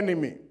no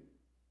enemy,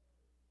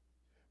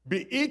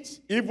 be it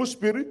evil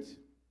spirit,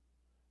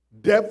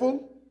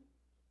 devil,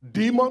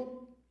 demon,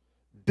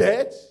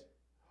 death,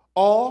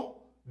 or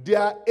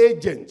their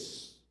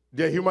agents,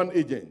 their human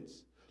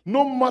agents.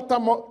 No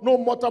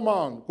mortal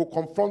man could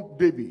confront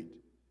David.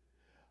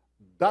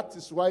 That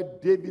is why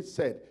David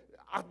said,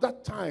 At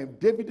that time,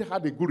 David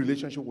had a good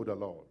relationship with the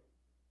Lord.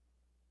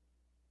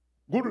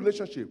 Good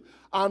relationship.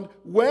 And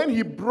when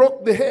he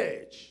broke the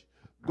hedge,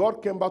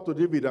 God came back to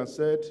David and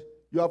said,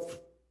 you have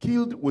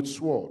killed with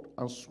sword,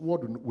 and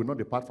sword will not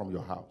depart from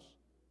your house.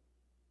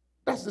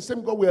 That's the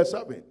same God we are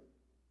serving.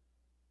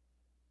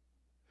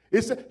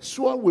 He said,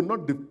 sword will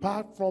not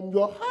depart from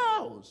your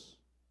house.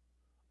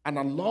 And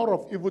a lot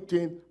of evil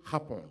things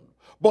happened.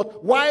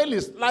 But while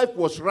his life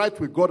was right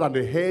with God and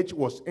the hedge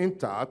was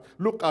intact,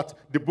 look at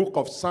the book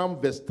of Psalm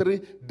verse 3.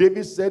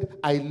 David said,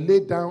 I lay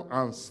down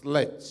and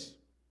slept,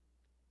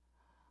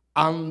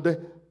 and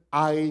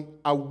I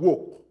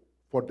awoke,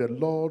 for the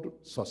Lord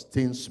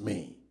sustains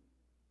me.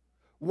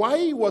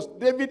 Why was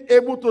David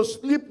able to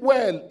sleep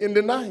well in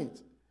the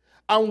night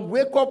and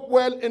wake up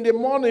well in the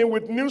morning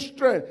with new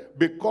strength?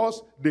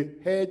 Because the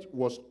hedge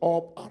was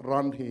up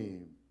around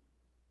him.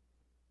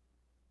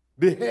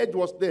 The hedge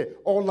was there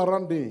all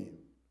around him.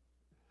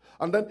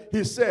 And then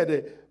he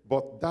said,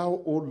 but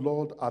thou, O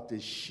Lord, art a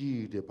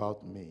shield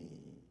about me,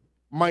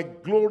 my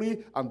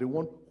glory, and the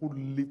one who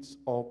lifts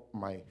up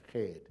my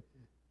head.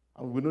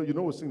 And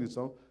we sing this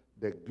song,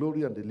 the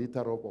glory and the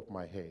lifter up of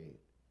my head.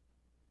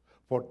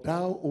 For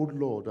thou, O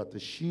Lord, art a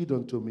shield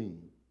unto me.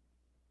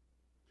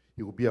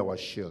 He will be our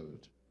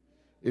shield.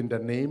 In the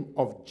name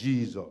of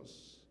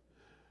Jesus.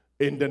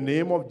 In the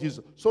name of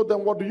Jesus. So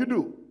then what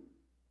do?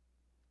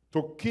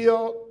 To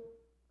kill,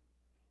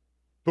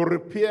 to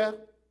repair,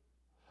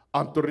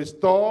 and to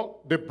restore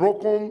the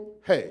broken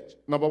hedge.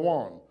 Number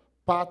one,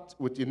 part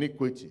with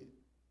iniquity.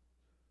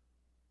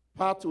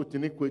 Part with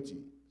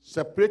iniquity.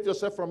 Separate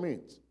yourself from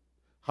it.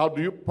 How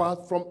do you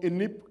part from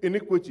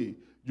iniquity?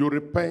 You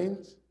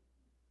repent.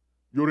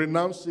 You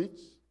renounce it.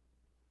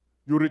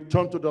 You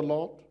return to the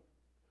Lord.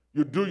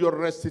 You do your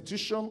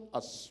restitution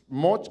as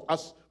much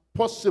as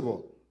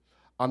possible.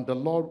 And the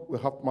Lord will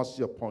have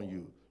mercy upon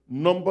you.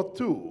 Number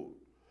two,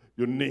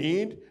 you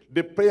need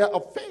the prayer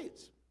of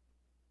faith.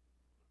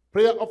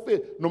 Prayer of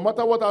faith. No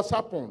matter what has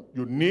happened,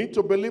 you need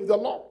to believe the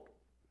Lord.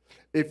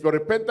 If your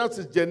repentance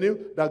is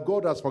genuine, that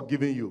God has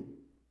forgiven you.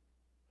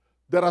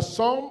 There are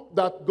some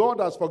that God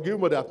has forgiven,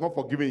 but they have not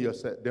forgiven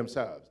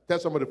themselves. Tell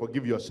somebody,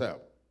 forgive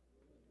yourself.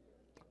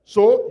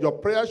 So your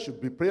prayer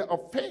should be prayer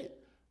of faith.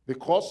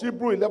 Because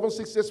Hebrews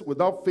 11:6 says,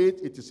 without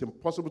faith, it is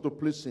impossible to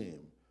please him.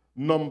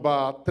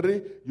 Number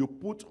three, you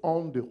put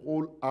on the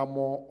whole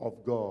armor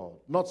of God.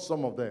 Not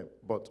some of them,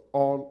 but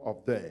all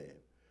of them.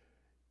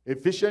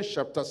 Ephesians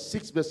chapter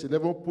 6 verse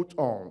 11, put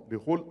on the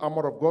whole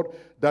armor of God,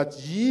 that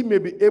ye may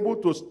be able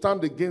to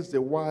stand against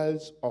the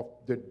wiles of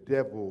the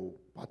devil.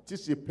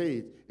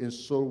 Participate in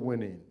soul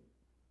winning.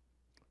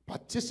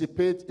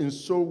 Participate in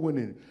soul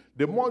winning.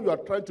 The more you are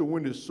trying to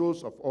win the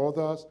souls of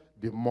others,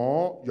 the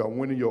more you are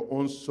winning your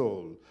own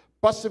soul.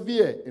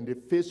 Persevere in the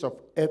face of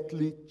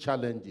earthly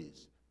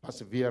challenges.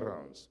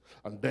 Perseverance.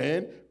 And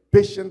then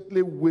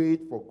patiently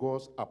wait for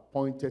God's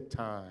appointed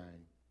time.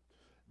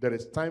 There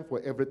is time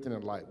for everything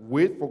in life.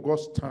 Wait for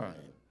God's time.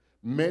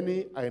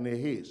 Many are in a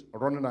haste,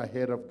 running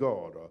ahead of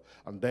God.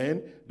 And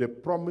then the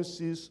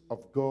promises of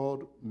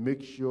God,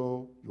 make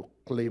sure you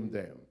claim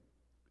them.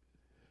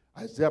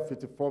 Isaiah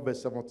 54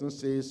 verse 17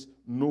 says,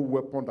 no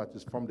weapon that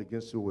is formed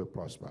against you will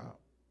prosper.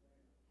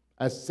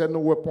 I said no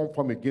weapon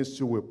formed against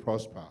you will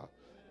prosper.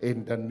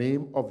 In the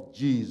name of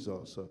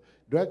Jesus.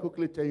 Do I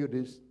quickly tell you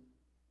this?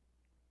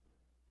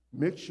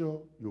 Make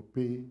sure you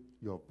pay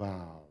your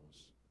vows.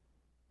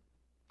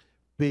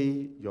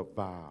 Pay your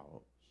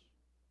vows.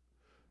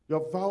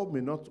 Your vow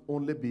may not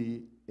only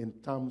be in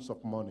terms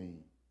of money.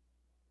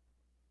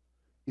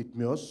 It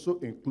may also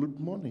include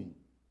money.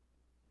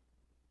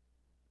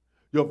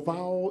 Your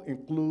vow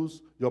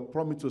includes your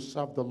promise to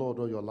serve the Lord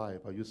all your life.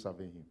 Are you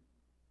serving him?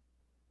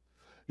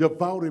 Your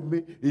vow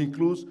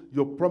includes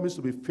your promise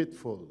to be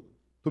faithful,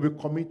 to be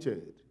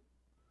committed.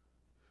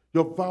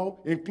 Your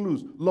vow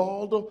includes,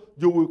 Lord,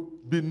 you will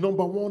be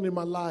number one in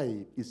my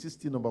life. Is he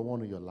still number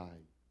one in your life?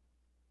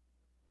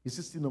 Is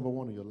he still number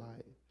one in your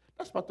life?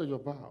 That's part of your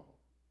vow.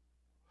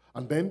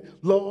 And then,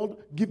 Lord,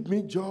 give me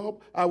a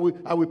job. I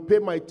will pay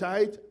my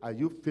tithe. Are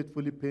you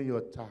faithfully paying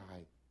your tithe?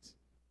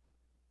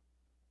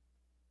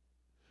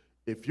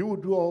 If you will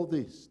do all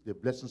this, the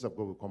blessings of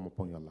God will come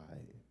upon your life.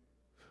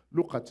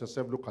 Look at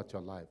yourself, look at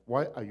your life.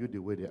 Why are you the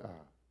way they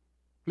are?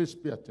 Please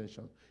pay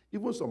attention.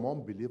 Even some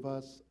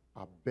unbelievers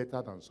are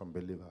better than some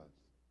believers.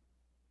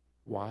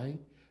 Why?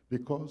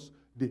 Because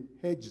the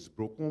hedge is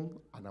broken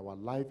and our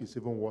life is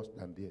even worse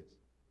than theirs.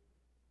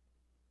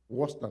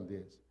 Worse than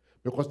theirs.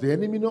 Because the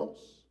enemy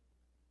knows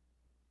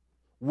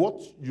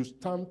what you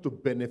stand to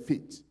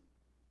benefit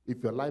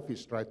if your life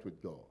is right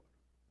with God.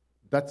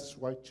 That is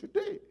why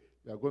today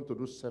we are going to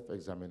do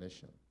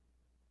self-examination.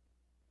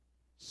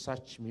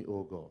 Search me,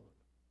 O God,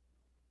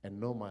 and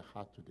know my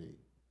heart today.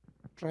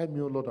 Try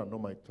me, O Lord, and know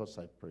my thoughts,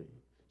 I pray.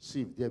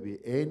 See if there be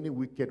any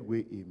wicked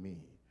way in me.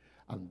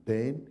 And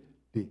then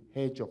the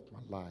hedge of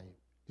my life,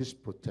 this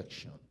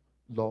protection,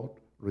 Lord,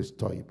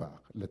 restore it back.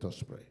 Let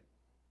us pray.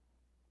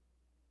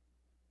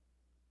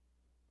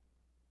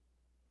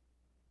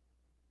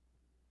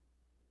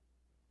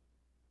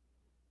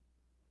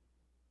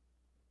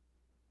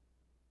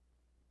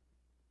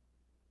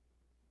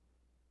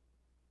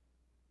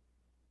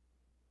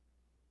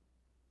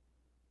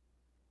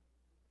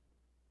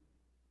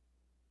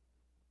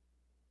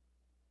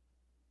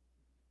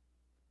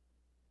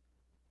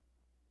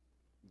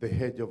 the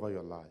hedge over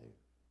your life.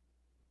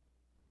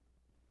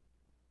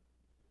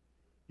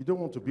 You don't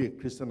want to be a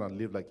Christian and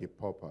live like a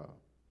pauper.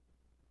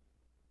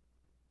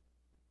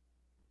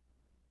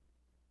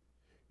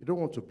 You don't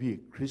want to be a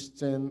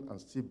Christian and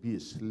still be a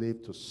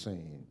slave to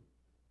sin.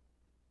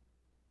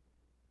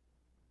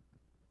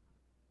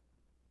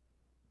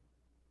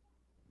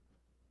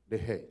 The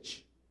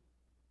hedge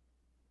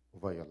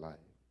over your life.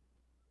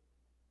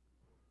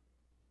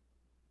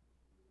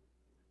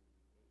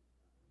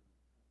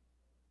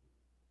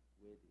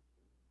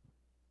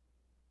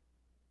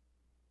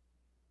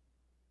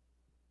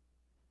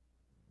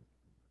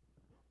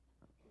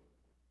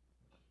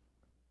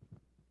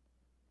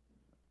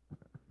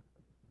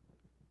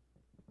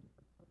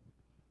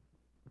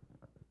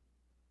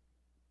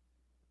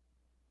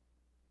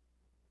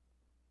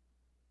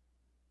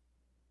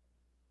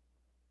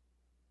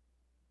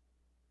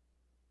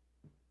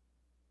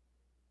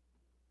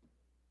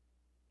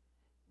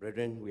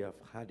 Brethren, we have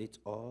had it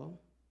all.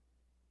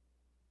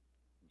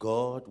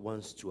 God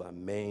wants to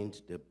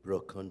amend the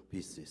broken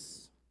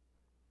pieces.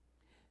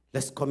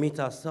 Let's commit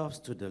ourselves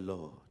to the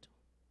Lord.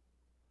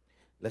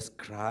 Let's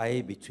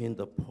cry between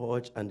the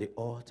porch and the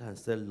altar and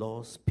say,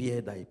 Lord,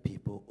 spare thy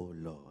people, O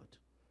Lord.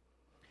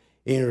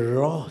 In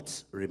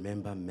wrath,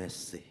 remember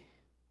mercy.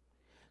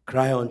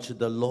 Cry unto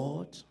the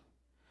Lord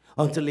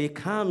until he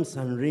comes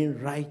and rain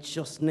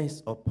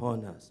righteousness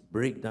upon us.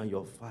 Break down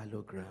your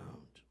fallow ground.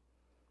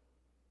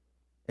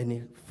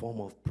 Any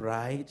form of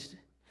pride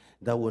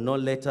that will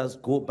not let us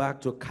go back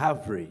to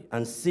Calvary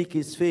and seek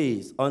his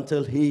face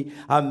until he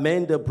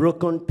amend the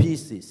broken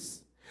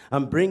pieces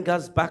and bring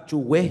us back to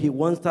where he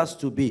wants us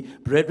to be.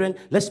 Brethren,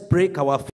 let's break our